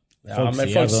 Ja, men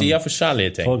folk sier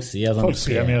forskjellige ting. Folk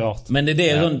sier mye rart. Men det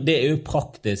er jo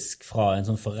praktisk fra en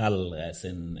sånn foreldre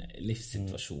sin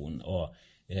livssituasjon, og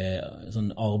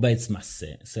sånn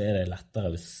arbeidsmessig så det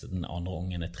lettere hvis den andre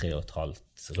ungen 3,5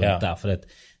 rundt der, for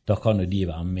da kan jo de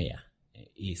være med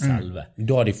i selve.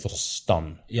 Da har de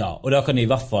forstand. Ja, og da kan de i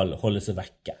hvert fall holde seg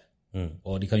vekke.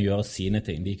 Og de kan gjøre sine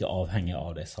ting, de er ikke avhengige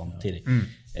av det samtidig.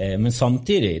 Men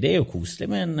samtidig, det er jo koselig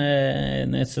med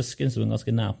en søsken som er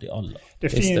ganske nært i alder.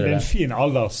 Det er en fin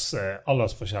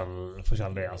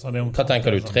aldersforskjell det. Altså, hva tenker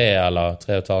du, 3 eller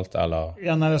 3,5 eller?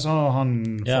 Ja, nei, det er sånn han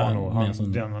får noe.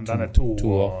 Den 2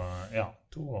 år. Ja,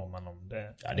 2 år mellom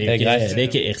det. Ja, det er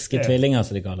ikke irske tvillinger,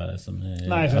 som de kaller det.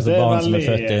 Nei, altså barn som er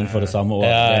født innenfor det samme år.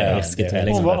 Det er irske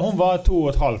tvillinger. Hun var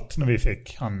 2,5 når vi fikk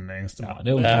han yngste. Ja,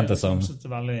 det er omtrent det samme. Jeg synes det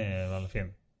er veldig, veldig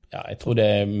fint. Ja, jeg tror det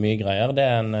er mye greier det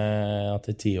enn at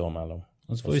det 10 år mellom.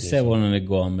 Og så får vi se hvordan det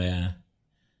går med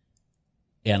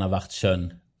en av hvert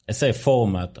kjønn. Jeg ser for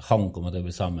meg at han kommer til å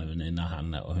bli sammen med venninne av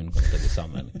henne, og hun kommer til å bli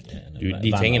sammen med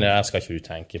de tingene der skal ikke du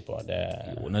tenke på.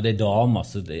 Jo, når det er damer,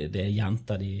 så det er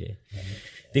jenter,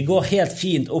 det går helt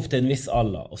fint opp til en viss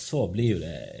alder, og så blir jo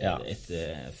det et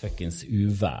fuckings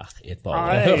uvær i et par år.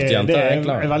 Jeg har hørt jenter, jeg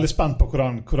er veldig spent på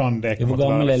hvordan det kommer til å være. Hvor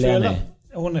gammel er Lene?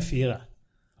 Hun er 4.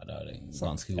 Ja, da er det en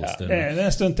ganske god stund. Det er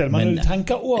en stund til, men du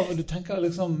tenker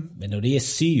liksom... Men når de er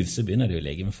 7, så begynner de å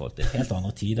ligge med folk. Det er helt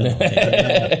andre tider.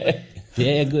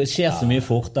 Det skjer så mye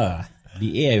fortere. De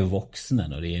er jo voksne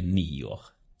når de er 9 år.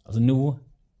 Altså nå,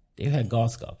 det er jo helt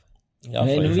galskap. Ja, for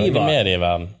jeg følger med i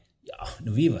verden. Ja,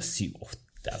 når vi var 7-8,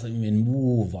 altså min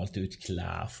mor valgte ut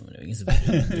klær for meg. Det var ingen som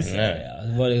brydde seg.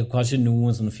 Det var kanskje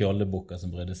noen sånne fjollebukker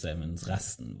som brydde seg, mens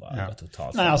resten var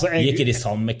totalt. Nei, altså, de gikk i de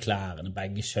samme klærne,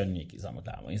 begge kjønn gikk i samme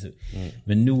klær.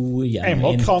 Men nå jeg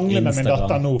må krangle med min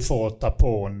datter nå for å ta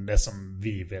på det som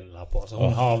vi vil ha på. Så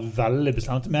hun har veldig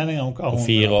bestemte meninger om hva hun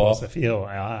 4 år. 4 år,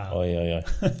 ja. Oi.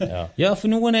 Ja, for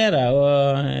noen er det, og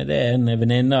det er en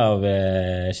venninne av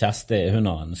Kjært, hun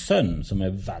har en sønn som er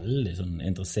veldig sånn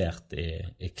interessert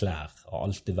i klær,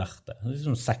 og alltid vært det. Han er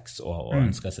liksom 6 år og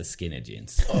ønsker seg skinny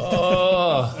jeans.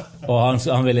 Og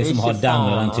han vil liksom ha den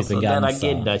og den typen genser. Det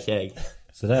gidder ikke jeg.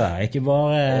 Så det er ikke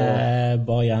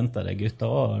bare jenter, det er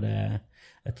gutter også.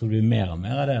 Jeg tror du er mer og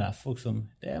mer av det der. Folk som,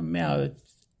 det er mer...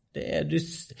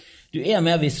 Du er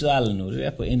mer visuell nå, du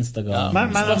er på Instagram.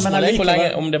 Men hvor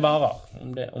lenge om det varer.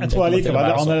 Jeg tror jeg liker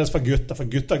veldig annerledes for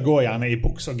gutter går gjerne i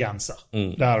buks og genser.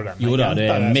 Det er det. Jo da, det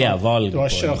er mer valg. Du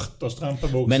har skjørt og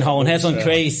strømpebukser. Men har hun helt sånn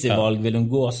crazy valg? Vil hun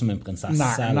gå som en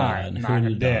prinsesse? Nei,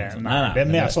 det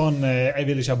er mer sånn, jeg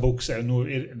vil ikke ha bukse.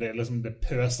 Det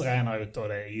pøsregner ut,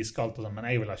 og det er iskaldt og sånn, men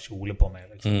jeg vil ha kjole på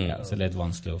meg. Så det er litt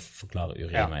vanskelig å forklare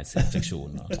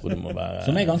urinveisinfeksjon,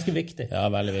 som er ganske viktig. Ja,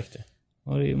 veldig viktig.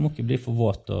 Og de må ikke bli for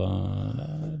våt,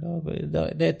 og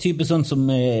det er typisk sånn som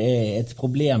er et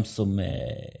problem som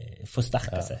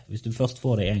forsterker seg. Hvis du først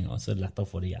får det en gang, så er det lettere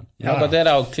å få det igjen. Ja, det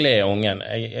der å kle ungen,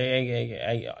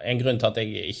 en grunn til at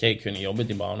jeg ikke kunne jobbet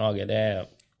i barnehage, det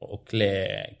å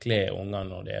kle unger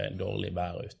når det dårlig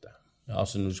vær ute.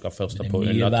 Altså når du skal først ha på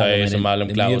undertøy som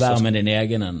mellomklær. Det er mye verre med din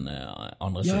egen enn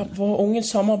andre Ja, siden. for ungen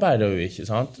samarbeider jo ikke,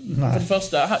 sant? Nei. For det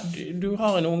første, du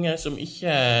har en unge som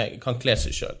ikke kan kle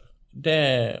seg selv.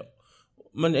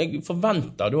 Men jeg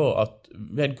forventer da at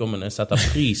vedkommende setter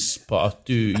pris på at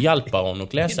du hjelper henne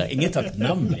å kle seg. Ingen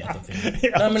takknemlighet.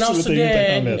 Nei, men altså, det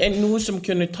er noe som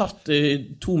kunne tatt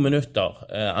 2 minutter,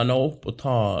 ender opp og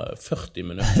ta 40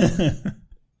 minutter.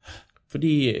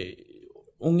 Fordi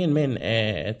ungen min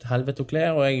er et helvete å kle,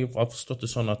 og jeg har forstått det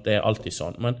sånn at det er alltid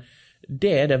sånn. Men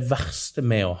det er det verste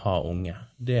med å ha unge.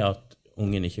 Det er at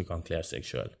ungen ikke kan kle seg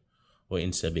selv, og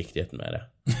innser viktigheten med det.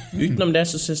 Utenom det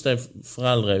så synes jeg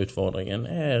foreldreutfordringen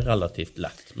er relativt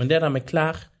lett. Men det der med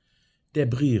klær, det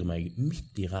bryr meg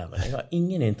midt i ræven. Jeg har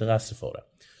ingen interesse for det.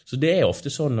 Så det er ofte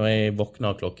sånn når jeg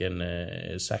våkner klokken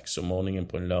 6 om morgenen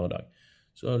på en lørdag,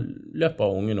 så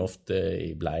løper ungen ofte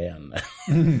i bleien.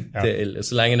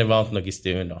 Så lenge det er varmt nok i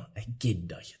stuen da. Jeg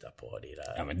gidder ikke ta på de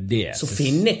der. Ja, men det, så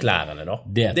finne klærne da.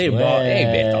 Det er jo bare,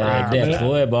 jeg vet det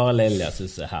tror jeg bare Lilja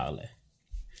synes er herlig.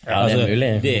 Ja, det er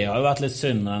mulig. Det har jo vært litt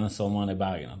synd denne sommeren i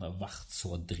Bergen, at det har vært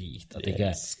så drit. At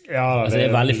ikke, det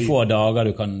er veldig få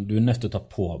dager du er nødt til å ta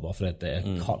på bare fordi det er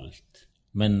kaldt.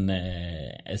 Men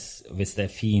hvis det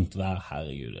er fint vær,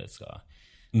 herregud, det skal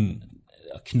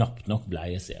knapt nok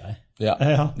bleie, sier jeg. Ja.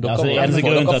 Dere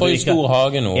får jo stor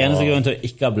hage nå. Eneste grunn til å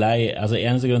ikke ha bleie,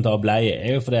 eneste grunn til å ha bleie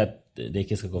er jo fordi at det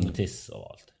ikke skal komme tiss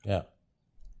overalt. Ja.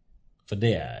 For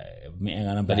det med en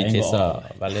gang den bleien går av.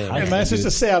 Men jeg synes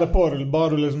jeg ser det på det,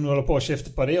 bare du liksom holder på å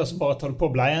skifte på det, og så bare tar du på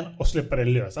bleien og slipper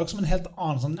det løs. Det er også som en helt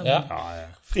annen sånn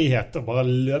frihet å bare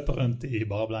løpe rundt i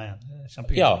bare bleien.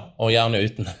 Kjempegøy. Ja, og gjerne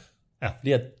uten.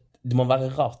 Fordi at det må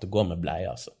være rart å gå med bleie,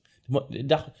 altså.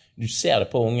 Du ser det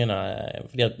på ungene,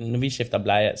 fordi at når vi skifter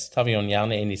bleie, så tar vi jo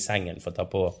gjerne inn i sengen for å ta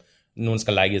på, noen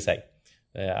skal legge seg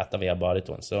etter vi har badet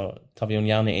henne, så tar vi jo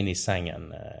gjerne inn i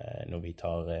sengen når vi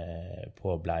tar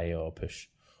på bleie og push.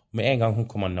 Og med en gang hun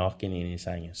kommer naken inn i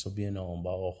sengen, så begynner hun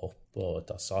bare å hoppe og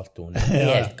ta salto. Hun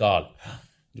er helt gal.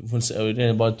 Det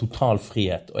er bare total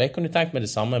frihet. Og jeg kunne tenkt meg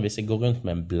det samme hvis jeg går rundt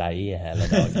med en bleie hele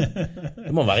dagen.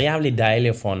 Det må være jævlig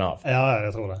deilig å få den av. Ja,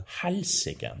 jeg tror det.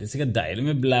 Helsike. Det er sikkert deilig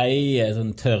med bleie,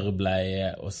 sånn tørr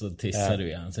bleie, og så tisser du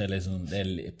igjen. Så liksom, det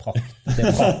er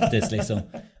praktisk, liksom.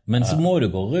 Men så må du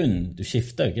gå rundt. Du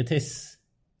skifter jo ikke tiss.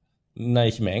 Nei,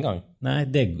 ikke med en gang. Nei,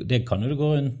 det kan du gå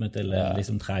rundt med til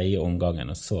liksom 3.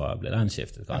 omgangen, og så blir den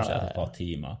skiftet kanskje etter et par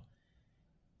timer.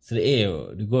 Så det er jo,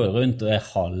 du går jo rundt og er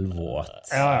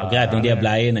halvvåt. Og greit, de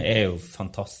bleiene er jo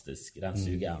fantastisk, den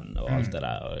sugeevnen og alt det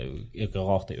der. Og det er jo ikke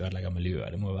rart det ødelegger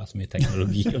miljøet. Det må jo være så mye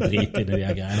teknologi og drit i de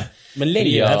her greiene. Men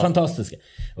de er fantastiske.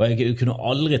 Og jeg kunne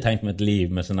aldri tenkt meg et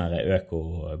liv med sånne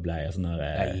øko-bleier.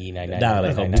 Nei.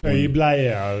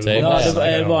 Tøybleier.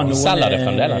 Selger det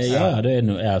fremdeles? Ja,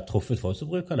 jeg har truffet folk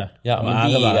som bruker det. Ja, men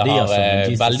de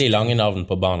har veldig lange navn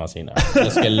på barna sine.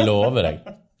 Det skal jeg love deg.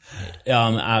 Ja,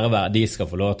 men ærevær, de skal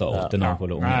få lov til å åtte navn på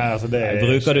det unge. Nei, altså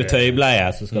bruker du tøybleie,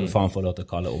 så skal du faen få lov til å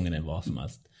kalle ungen din hva som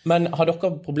helst. Men har dere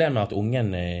problemer med at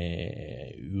ungen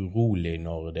er urolig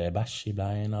når det er bæsj i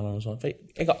bleien eller noe sånt? For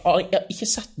jeg har ikke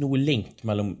sett noe link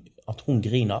mellom at hun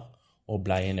griner og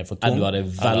bleien er for tung. Edvard er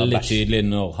veldig tydelig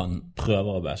når han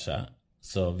prøver å bæsje,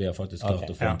 så vi har faktisk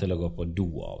klart å få han til å gå på do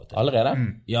av og til. Allerede?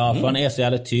 Ja, for han er så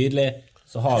jævlig tydelig,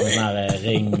 så har vi den her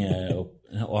ring,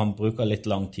 og han bruker litt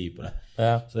lang tid på det.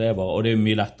 Så det er bare, og det er jo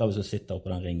mye lettere hvis du sitter oppe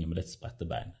på den ringen med litt spredte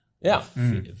bein. Ja.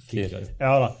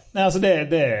 Ja da. Nei, altså det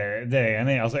er jeg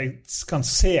enig i. Altså jeg kan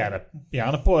se det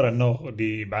gjerne på det når de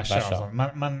bæsjer og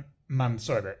sånn, men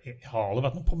så er det, jeg har aldri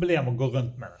vært noe problem å gå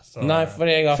rundt med det. Så, nei, for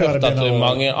jeg har hørt at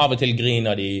mange av og til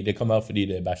griner de, det kan være fordi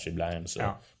det er bæsj i bleien,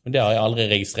 så. Men det har jeg aldri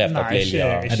registrert at Lilja...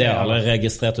 Det har jeg aldri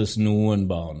registrert hos noen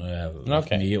barn, og det har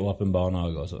vært mye åpen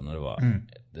barnehage og sånn, og det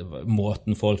var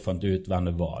måten folk fant ut hvem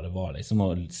det var liksom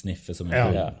å sniffe som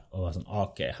en hund, og var sånn,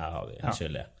 ok, her har vi en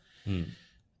skyldig.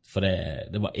 For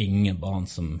det var ingen barn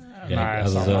som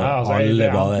alle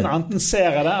bare enten ser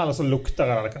jeg det, eller så lukter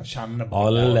jeg det, eller kan kjenne på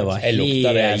alle var jeg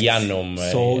lukter det gjennom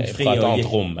sorgfri fra et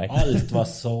annet rom alt var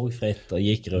sorgfritt og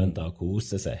gikk rundt og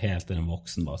koste seg helt til en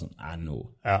voksen bare sånn, nå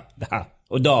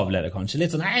og da ble det kanskje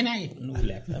litt sånn, nei, nå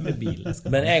leker jeg med bil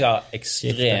men jeg har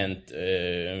ekstremt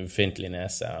fintlig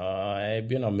nese og jeg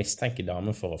begynner å mistenke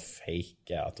damer for å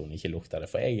fake at hun ikke lukter det,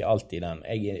 for jeg er alltid den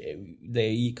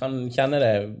jeg kan kjenne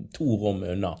det 2 rom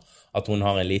unna at hun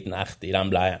har en liten ert i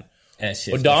den bleien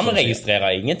og damer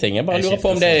registrerer ingenting, jeg bare lurer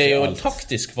på om det er jo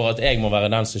taktisk for at jeg må være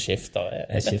den som skifter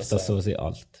jeg skifter så å si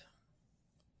alt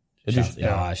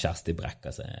Kjersti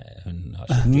brekker seg hun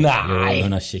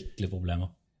har skikkelig problemer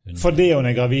Fordi hun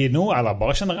gravid nå, eller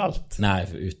bare generelt? Nei,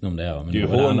 utenom det. Men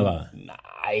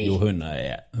Nei. Jo, hun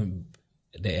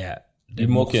du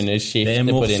må kunne skifte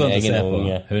på din egen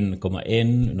unge. Hun kommer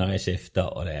inn når jeg skifter,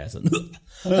 og det sånn...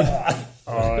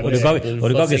 og du kan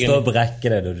ikke stå og brekke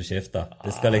det når du skifter.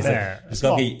 Du skal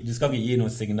ikke gi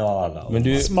noen signaler. Men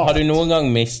har du noen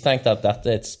gang mistenkt at dette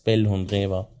et spill hun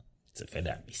driver?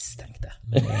 Selvfølgelig jeg mistenkt det.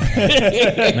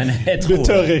 Men jeg tror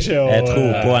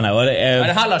på henne.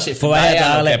 For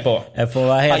å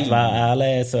være helt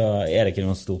ærlig, så er det ikke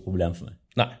noe stort problem for meg.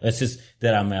 Nei. Jeg synes det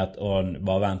der med at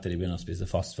bare vent til de begynner å spise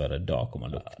fast før det, da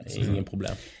kommer lukten. Ingen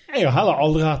problem. Jeg har heller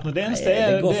aldri hatt noe. Det eneste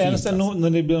er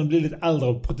når de blir litt eldre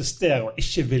og protesterer og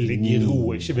ikke vil ligge i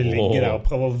ro, ikke vil ligge der og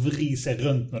prøve å vri seg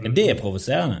rundt. Det er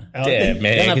provoserende. Ja, det er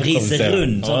meget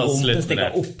provoserende. Sånn rumpen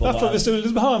stikker opp. Derfor hvis du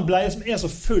liksom har en bleie som er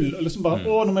så full, og liksom bare,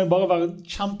 nå må jeg bare være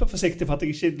kjempeforsiktig for at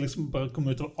jeg ikke liksom bare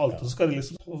kommer ut av alt, og så skal de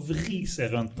liksom prøve å vri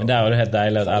seg rundt. Men der er det helt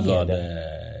deilig at Edvard,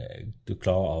 du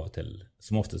klarer av og til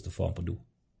som oftest å få han på do.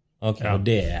 Okay. Og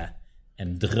det er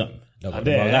en drøm. Da går du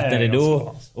bare rett ned i do,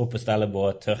 opp og stelle på,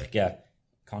 tørke,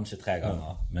 kanskje 3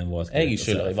 ganger. Jeg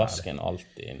skyller i vasken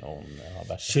alltid når hun har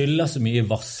bæsj. Skyller så mye i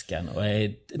vasken, og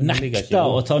jeg nekter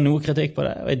å ta noe kritikk på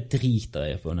det, og jeg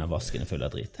driter på når vasken er full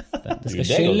av drit. Det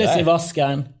skal skylles i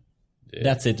vasken.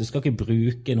 That's it. Du skal ikke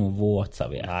bruke noen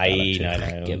våtserviett. Nei.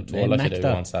 Jeg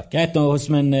nekter. Greit nå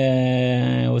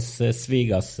hos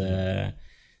svigers...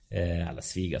 eller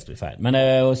svigers blir feil, men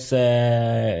hos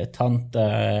tante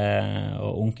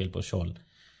og onkel på Skjold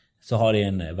så har de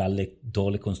en veldig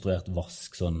dårlig konstruert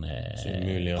vask, sånn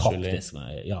praktisk.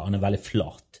 Ja, han er veldig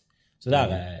flat. Så der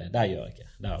gjør jeg ikke.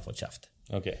 Der har jeg fått kjeft.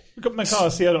 Okay. Men hva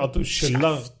sier du, at du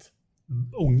skyller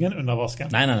ungen under vasken?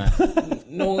 Nei.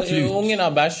 Når ungen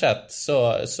har bæsjet,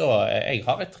 så jeg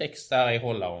har et triks der jeg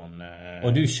holder henne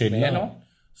og du skyller nå?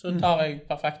 Så tar jeg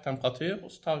perfekt temperatur, og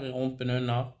så tar jeg rumpen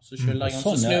under, så skyller jeg den,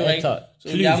 så snur jeg,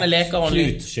 så gjerne leker hun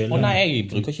litt. Nei, jeg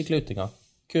bruker ikke klut engang.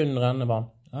 Kun rennevann.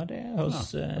 Ja, det har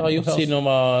jeg gjort siden hun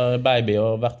var baby,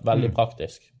 og vært veldig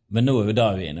praktisk. Men nå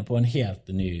er vi inne på en helt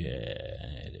ny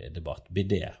debatt.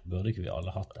 Bidé, burde ikke vi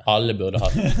alle hatt det? Alle burde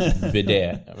hatt bidé.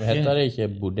 Heter det ikke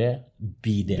bodé?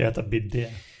 Bidé. Det heter bidé.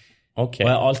 Okay. Og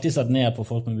jeg har alltid satt ned på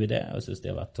folk med bidé, og synes de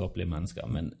har vært tåpelige mennesker.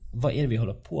 Men hva er det vi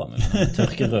holder på med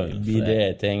tørkerøl?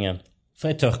 Bidé-tingen. For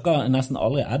jeg tørker nesten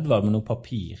aldri Edvard med noe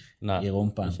papir i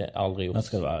rumpen. Ikke aldri gjort. Det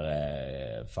skal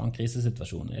være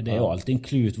krisesituasjon. Det er jo alltid en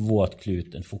klut, våt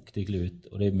klut, en fuktig klut,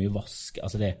 og det er mye vask.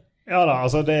 Altså det... Ja da,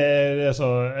 altså det er så...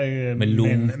 min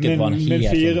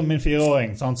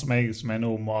 4-åring, som jeg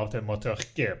nå må av og til må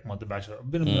tørke, på en måte bæsje.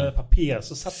 Begynner med papir,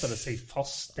 så setter det seg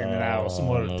fast inni der, og så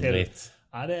må du til...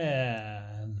 Ja, det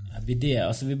bidé,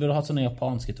 altså vi burde hatt sånne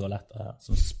japanske toaletter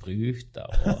som spruter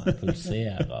og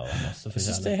pulserer og masse forskjellig. Jeg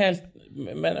synes det er helt,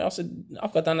 men altså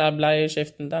akkurat den der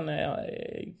bleieskiften,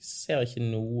 jeg ser ikke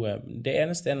noe, det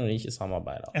eneste er når de ikke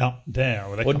samarbeider. Ja,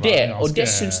 og det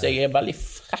synes jeg er veldig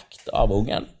frekt av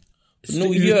ungen. Nå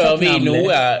gjør vi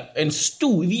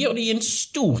vi gjør de en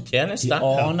stor tjeneste.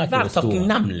 Vær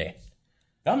takknemlig.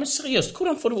 Ja, men seriøst,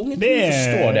 hvordan får du ungen til å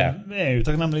forstå det? Det er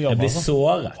utakknemlig jobb. Jeg blir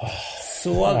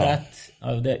såret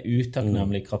av det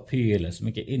utakknemlige krapylet som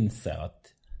ikke innser at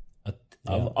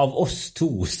av oss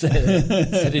to så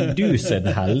er det du som er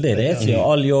den heldige. Det er ikke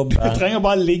all jobb. Du trenger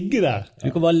bare ligge der. Du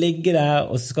kan bare ligge der,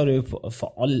 og så skal du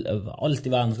for alt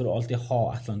i verden skal du alltid ha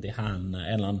et eller annet i hendene,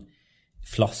 en eller annen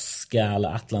flaske eller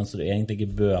et eller annet som du egentlig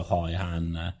ikke bør ha i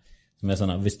hendene. Som er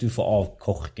sånn at hvis du får av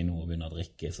korken nå og begynner å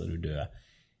drikke, så er du død.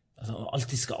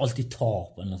 Altså, skal alltid ta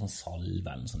på en sånn salve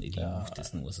eller en sånn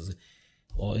idiotisk noe.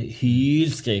 Og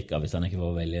hylskriker hvis han ikke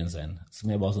får viljen sin.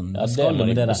 Som er bare sånn, det må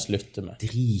du ikke slutte med.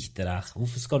 Drit det der.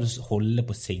 Hvorfor skal du holde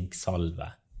på sinksalve?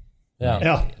 Ja.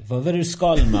 Hva er det du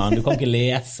skal med han? Du kan ikke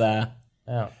lese.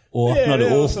 Åpner du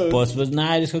opp og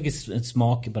nei, du skal ikke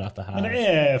smake på dette her. Men det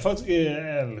er faktisk,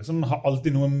 jeg liksom har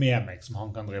alltid noe med meg som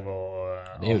han kan drive og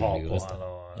ha på.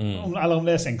 Eller om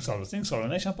det er sinksalve.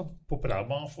 Sinksalven er kjempepopulær.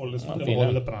 Bare for å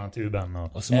holde på denne tuben.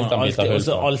 Og så må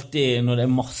alltid, når det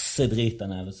er masse drit der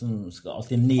nede, så skal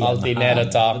alltid ned. Alltid ned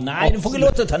og ta. Nei, du får ikke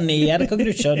lov til å ta ned. Kan ikke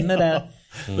du skjønne det?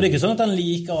 Og det er ikke sånn at han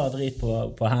liker å ha drit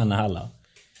på hendene heller.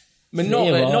 Men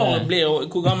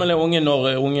hvor gammel er ungen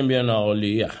når ungen begynner å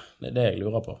lye? Det er det jeg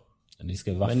lurer på.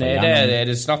 Men er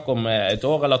det snakk om 1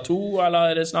 år eller 2, eller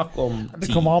er det snakk om 10? Det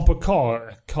kommer an på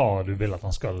hva du vil at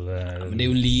han skal... Men det er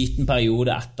jo en liten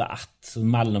periode etter 1, så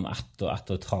mellom 1 og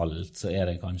 1,5 så er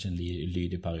det kanskje en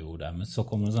lydig periode, men så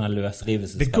kommer det sånne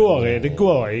løsrivelsesperiode. Det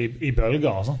går i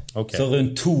bølger, altså. Okay. Så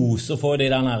rundt 2 så får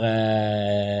de den her,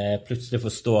 plutselig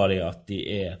forstår de at de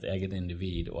er et eget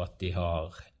individ, og at de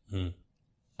har...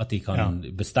 at de kan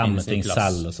bestemme ting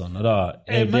selv og sånn. Og da,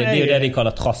 det jo det de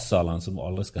kaller trassalderen, som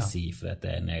aldri skal si, for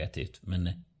det negativt. Men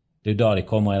det jo da de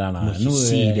kommer i denne. Nå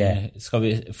si det.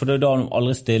 For det da de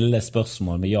aldri stiller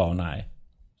spørsmål med ja og nei.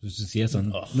 Hvis du sier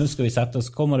sånn, nå skal vi sette oss,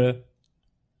 kommer du?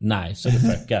 Nei, så det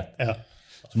fucket.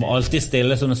 Så må alltid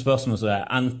stille sånne spørsmål, så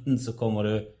enten så kommer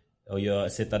du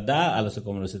og sitter der, eller så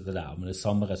kommer du og sitter der, men det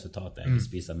samme resultatet vi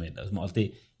spiser middag. Så må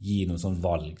alltid gi noen sånn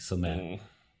valg som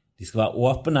de skal være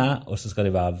åpne, og så skal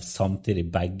de være samtidig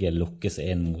begge lukke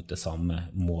seg inn mot det samme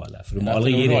målet. For du må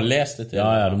aldri gi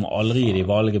du må aldri gi de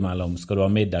valget mellom skal du ha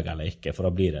middag eller ikke, for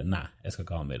da blir det, nei, jeg skal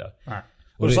ikke ha middag. Nei.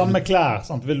 Og det samme med klær,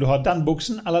 sant? Vil du ha den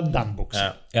buksen eller den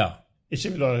buksen? Ja.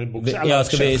 Ikke vil du ha bukse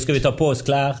eller skal vi ta på oss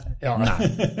klær? Nei,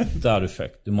 da du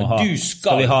fucked. Du må ha... Du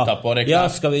skal ta på deg klær.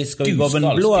 Ja, skal vi gå med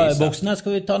den blå buksen, eller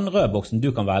skal vi ta den røde buksen? Du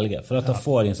kan velge, for da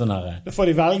får de en sånn her... Det får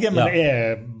de velge, men det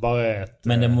bare et...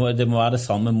 Men det må være det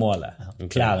samme målet.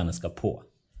 Klærne skal på.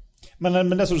 Men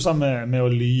det som du sa med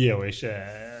å lye og ikke...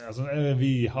 Altså,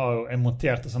 vi har jo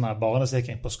montert en sånn her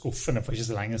barnesikring på skuffene for ikke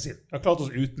så lenge siden. Vi har klart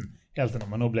oss uten helt til nå,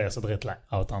 men nå ble jeg så drittlei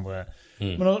av et andre.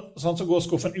 Men sånn så går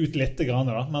skuffen ut litt grann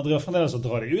da, men fremdeles så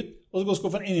drar de ut, og så går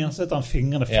skuffen inn igjen, så setter han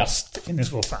fingrene fast inn i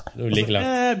skuffen. Det er like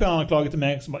langt. Bjørn har klaget til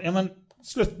meg, så bare, ja, men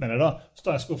slutt med det da. Så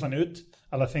tar jeg skuffen ut,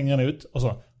 eller fingrene ut, og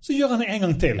så gjør han det en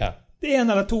gang til. Det er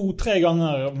 1 eller 2, 3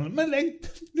 ganger, men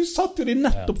du satt jo de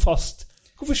nettopp fast.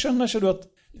 Hvorfor skjønner ikke du at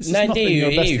Nei, det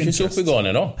er jo ikke så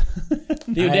oppegående da.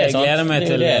 Det er jo det, jeg gleder meg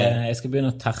til jeg skal begynne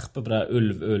å terpe på det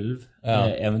ulv.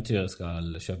 Eventyret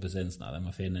skal kjøpes inn snart. Jeg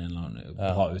må finne en eller annen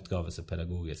bra utgave som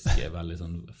pedagogisk veldig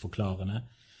sånn forklarende,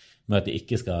 med at de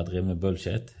ikke skal drive med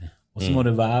bullshit. Og så må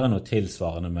det være noe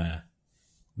tilsvarende med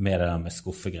det der med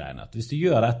skuffegreiene. At hvis du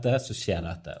gjør dette, så skjer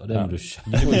dette. Og det må du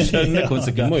skjønne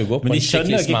konsekvenser. Men de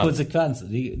skjønner ikke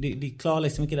konsekvenser. De klarer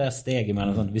liksom ikke det steget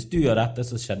mellom sånn. Hvis du gjør dette,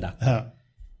 så skjer dette.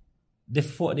 De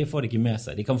får de ikke med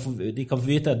seg. De kan få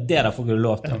vite at det der får du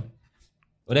lov til.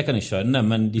 Og det kan de skjønne,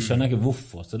 men de skjønner ikke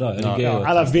hvorfor. Så da er det gøy.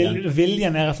 Eller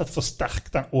viljen rett og slett for sterk,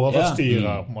 den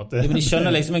overstyrer på en måte. Men de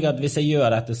skjønner liksom ikke at hvis jeg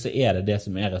gjør dette, så er det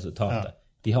som er resultatet.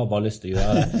 De har bare lyst til å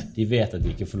gjøre det. De vet at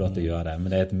de ikke får lov til å gjøre det,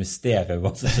 men det er et mysterium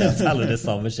hva som skjer. Selv om det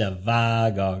samme skjer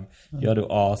hver gang. Gjør du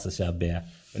A, så skjer B.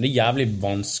 Men det er jævlig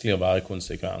vanskelig å være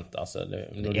konsekvent. Altså,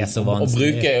 det er så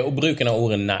vanskelig. Og bruken av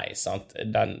ordet nei, sant?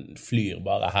 Den flyr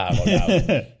bare her og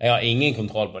der. Jeg har ingen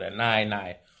kontroll på det.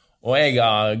 Nei. Og jeg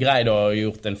har greid å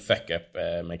gjort en fuck-up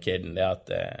med kiden. Det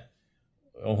at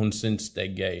og hun synes det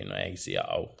er gøy når jeg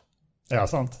sier au. Ja,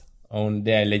 sant. Og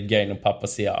det er litt gøy når pappa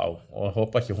sier au. Og jeg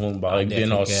håper ikke hun bare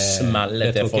begynner å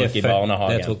smelle til folk i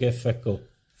barnehagen. Det tror ikke jeg fuck-up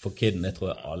for kiden. Det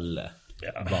tror jeg alle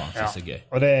barn synes er gøy.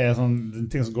 Og det er sånn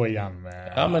ting som går igjen.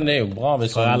 Ja, men det er jo bra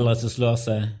hvis foreldre som slår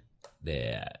seg. Det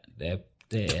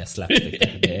er slapstick.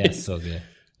 Det er så gøy.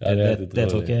 Det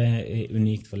tror ikke er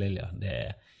unikt for Lilja. Det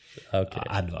er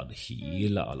Edvard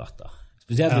hyler av latter.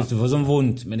 Spesielt hvis du får sånn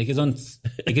vondt, men ikke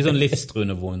sånn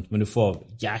livstruende vondt, men du får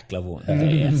jækla vondt.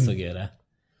 Det er så gøy det.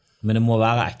 Men det må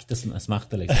være ekte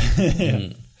smerte,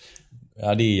 liksom.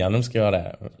 Ja, de gjennomskriver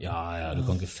det. Ja, du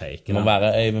kan ikke fake det. Det må være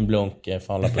Øyvind Blunk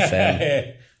faller på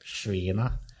scenen. Svina.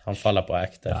 Han faller på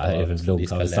ekte. Ja, Øyvind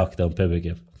Blunk har sagt det om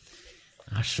publikum.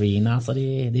 Ja, svina, så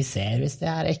de ser hvis det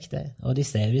er ekte, og de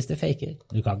ser hvis det faker.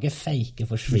 Du kan ikke fake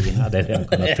for svina. Det er det han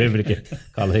kaller publikum.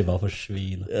 Kaller de bare for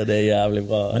svina. Ja, det er jævlig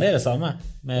bra. Men det er det samme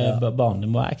med barn. Det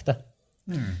må være ekte.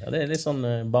 Ja, det er litt sånn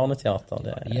barneteater.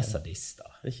 De er sadister.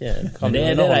 Men det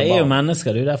er jo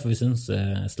mennesker, det er jo derfor vi synes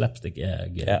slapstick er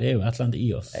gøy. Det er jo et eller annet i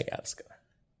oss. Jeg elsker det.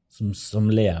 Som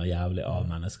ler jævlig av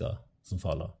mennesker som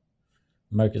faller.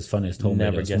 America's Funniest Home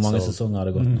Videos. Hvor mange sesonger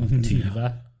har det gått nå? 20?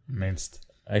 Minst.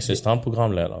 Jeg synes han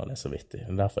programlederen er så vittig.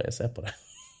 Det er derfor jeg ser på det.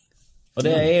 Og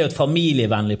det er jo et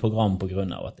familievennlig program på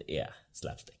grunn av at det er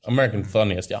slapstick. American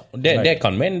Funniest, ja. Og det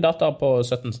kan min datter på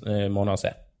 17 måneder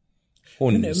se.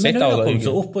 Men hun har kommet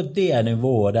så opp på det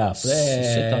nivået der, for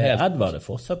det er Edvard det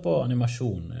fortsatt på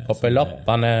animasjon.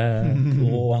 Poppeloppene.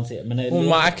 Hun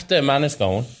var ekte mennesker,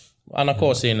 hun. NRK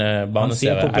sine barneserier. Han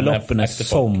sier poppeloppene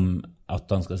som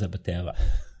at han skal se på TV.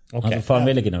 Okay. For han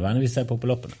vil ikke nødvendigvis se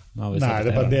poppeloppene. Nei, det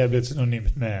er bare det blitt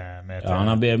synonymt med TV. Ja, han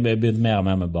har begynt mer og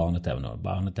mer med barne-TV nå.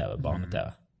 Barne-TV.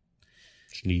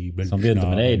 Så han begynte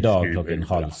med det i dag klokken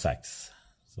 5:30.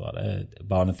 Så var det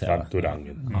barne-TV.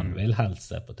 Han vil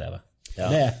helst se på TV. Ja.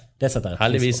 Det setter jeg.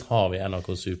 Heldigvis har vi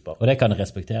NRK Super. Og det kan jeg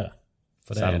respektere.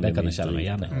 For det kan jeg kjenne meg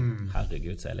igjen i.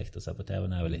 Herregud, så jeg likte å se på TV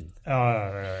når jeg var liten.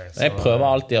 Jeg prøver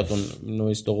alltid at hun,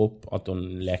 når vi står opp, at hun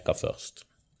leker først.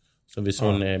 Så hvis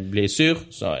hun blir sur,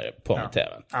 så er det på med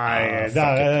TV. Nei,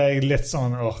 der er jeg litt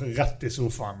sånn rett i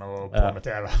sofaen og på med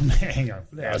TV med en gang.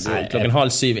 Klokken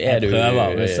 6:30 er du... Jeg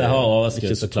prøver, hvis jeg har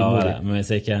overskudd så klarer jeg det. Men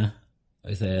hvis ikke,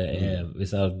 Hvis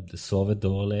jeg har sovet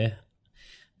dårlig,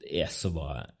 det så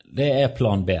bra. Det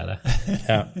plan B, det.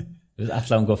 Ja. Hvis et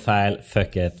eller annet går feil,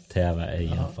 fuck it, TV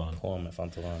igjen faen.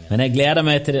 Men jeg gleder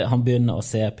meg til han begynner å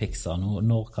se Pixar.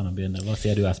 Når kan han begynne? Hva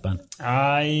sier du, Espen?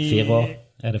 4 år?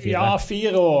 Det 4? Ja,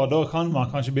 4 år. Da kan man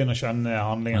kanskje begynne å skjønne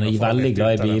handlingen. Han veldig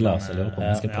glad i biler, så jeg lurer på om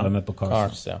jeg skal prøve med på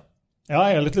Cars. Ja,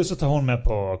 jeg har litt lyst til å ta henne med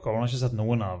på Cars. Jeg har ikke sett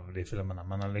noen av de filmene,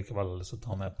 men jeg har likevel lyst til å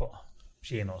ta henne med på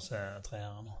kino og se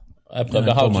 3-eren. Jeg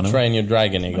prøvde How to Train Your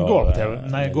Dragon i går.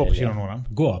 Går på kino nå, den.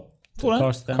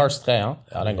 Cars 3, ja.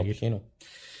 Ja, den går på kino.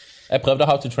 Jeg prøvde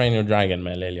How to Train Your Dragon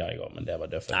med Lilja i går, men det var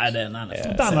døffet. Nei, den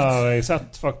har jeg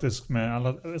sett faktisk med,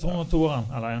 eller jeg tror det var 2-eren,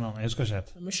 eller 1-eren, jeg husker ikke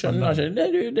helt. Men skjønner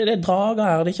ikke, det er drager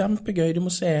her, det er kjempegøy, du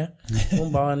må se.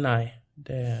 Hun bare, nei.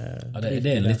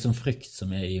 Det litt sånn frykt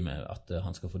som jeg i med at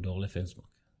han skal få dårlig filmsmak.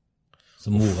 Så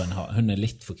moren hun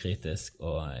litt for kritisk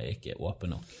og ikke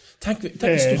åpen nok. Tenk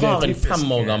hvis du har en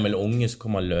 5 år gammel unge som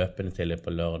kommer løpende til deg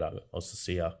på lørdag, og så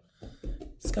sier,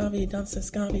 skal vi danse?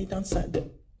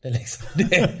 Det liksom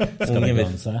det. Skal vi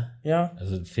danse? Ja.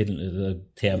 Altså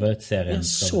TV-serien.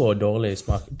 Så dårlig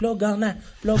smak. Bloggerne.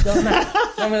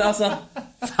 Ja, men altså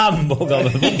 5 år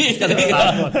gammel. Hvorfor skal det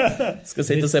 5 år? Skal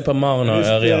sitte og se på Maren og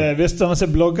Ørjan. Hvis du ser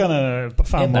bloggerne på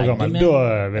 5 år gammel, da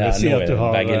vil jeg si at du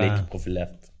har... Begge like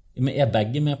profilert. Men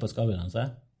begge med på Skal vi danse?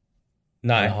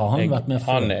 Nei, har han vært med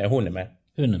før? Hun med.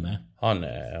 Hun med? Han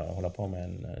holder på med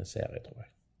en serie, tror jeg.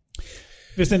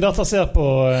 Hvis din datter ser på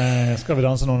Skal vi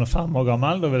danse noen 5 år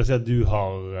gammel, da vil jeg si at du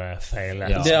har feilet.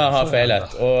 Ja. Det har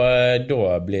feilet, og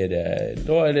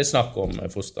da er det snakk om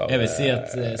foster. Jeg vil si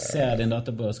at ser din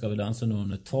datter på Skal vi danse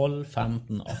noen 12,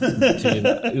 15, 18,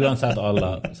 20, uansett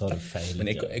alder, så har du feilet.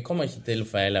 Men jeg kommer ikke til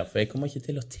å feile, for jeg kommer ikke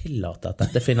til å tillate at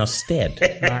dette finner sted.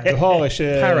 Nei, du har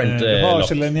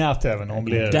ikke lineær-TV når hun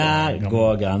blir... Der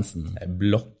går grensen.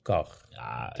 Blokker.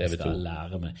 Ja, jeg skal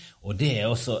lære meg. Og det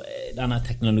også, denne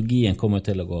teknologien kommer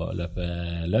til å gå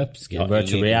løpsk.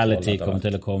 Virtual reality kommer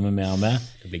til å komme mer og mer.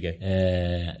 Det blir gøy.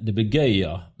 Det blir gøy,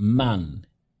 ja. Men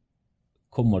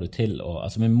kommer du til å...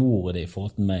 Altså min mor og det i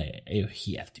forhold til meg jo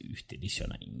helt ute. De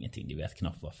skjønner ingenting. De vet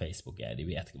knapt hva Facebook de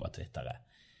vet ikke hva Twitter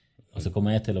Og så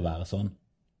kommer jeg til å være sånn,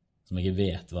 som jeg ikke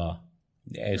vet hva...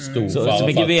 Det stor som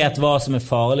jeg ikke vet hva som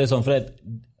farlig sånn. For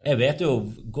jeg vet jo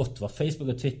godt hva Facebook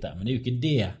og Twitter, men det jo ikke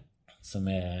det som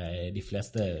de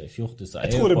fleste fjortiser.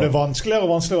 Jeg tror det blir vanskeligere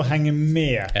og vanskeligere å henge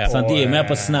med på... Sånn, de med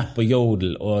på Snap og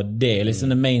Jodel, og det liksom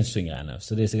det mainstream-greiene.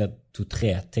 Så det sikkert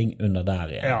 2-3 ting under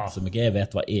der igjen, som ikke jeg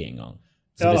vet hva engang.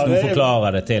 Så hvis noen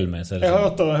forklarer det til meg, så det sånn.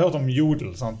 Jeg har hørt om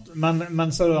Jodel, sant?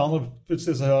 Men så det andre,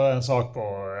 plutselig så hører jeg en sak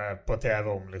på TV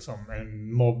om liksom, en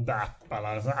mobb-app,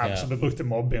 eller en sånn app som blir brukt til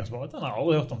mobbing, så bare, den har jeg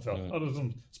aldri hørt om før. Og så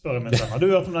spør jeg min venn, har du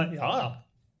hørt om den? Ja.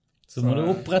 Så må du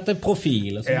opprette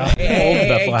profil og så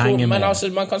for å henge med. Men altså,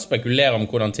 man kan spekulere om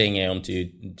hvordan ting om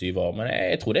 20 år, men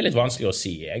jeg tror det litt vanskelig å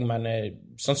si, men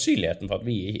sannsynligheten for at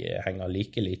vi henger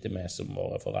like lite med som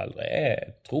våre foreldre,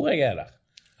 tror jeg der.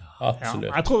 Absolutt.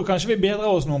 Ja, jeg tror kanskje vi bedrer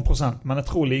oss noen prosent, men jeg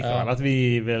tror likevel at vi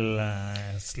vil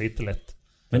slite litt.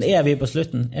 Men vi på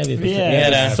slutten? Vi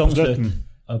på slutten?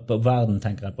 På verden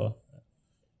tenker jeg på.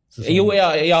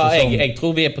 Jeg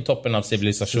tror vi på toppen av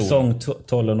sivilisasjonen. Sesong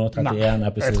 1231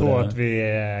 episode. Jeg tror at vi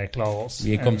klarer oss.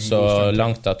 Vi kom så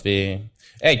langt at vi...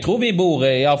 Jeg tror vi bor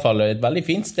i alle fall et veldig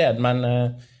fint sted, men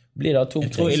blir det atomkrig?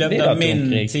 Jeg tror i løpet av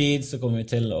min tid så kommer vi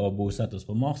til å bosette oss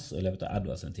på Mars, og i løpet av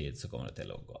Edvards tid så kommer det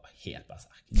til å gå helt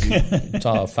berserk. Du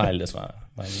tar feil dessverre.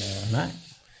 Men, nei.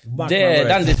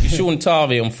 Den diskusjonen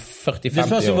tar vi om 40-50 år. Det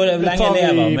spørs jo hvor lenge jeg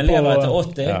lever, men lever jeg til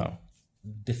 80? Ja.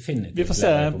 Definitivt. Vi får se.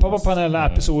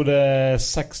 Pappapanelet episode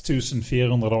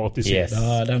 6486. Yes.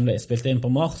 Ja, den ble spilt inn på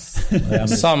Mars.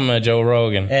 Sammen med Joe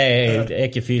Rogan. Jeg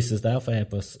ikke fysisk der, for jeg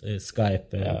på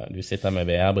Skype. Ja, du sitter med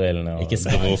VR-brillene. Ikke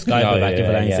Skype vekke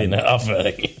for lenge siden.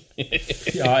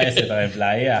 Ja, jeg sitter i en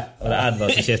bleie, og det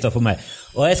Edvard som skifter for meg.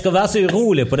 Og jeg skal være så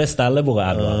urolig på det stellebordet,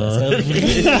 Edvard. Jeg skal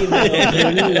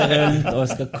rulle rundt, og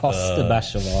jeg skal kaste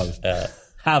bæsj overalt.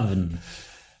 Hevn.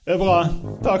 Det bra.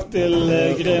 Takk til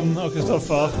Grim og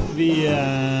Kristoffer. Vi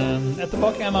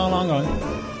tilbake en annen gang.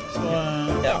 Så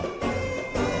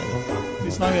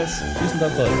vi snakkes. Tusen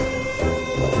takk for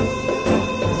det.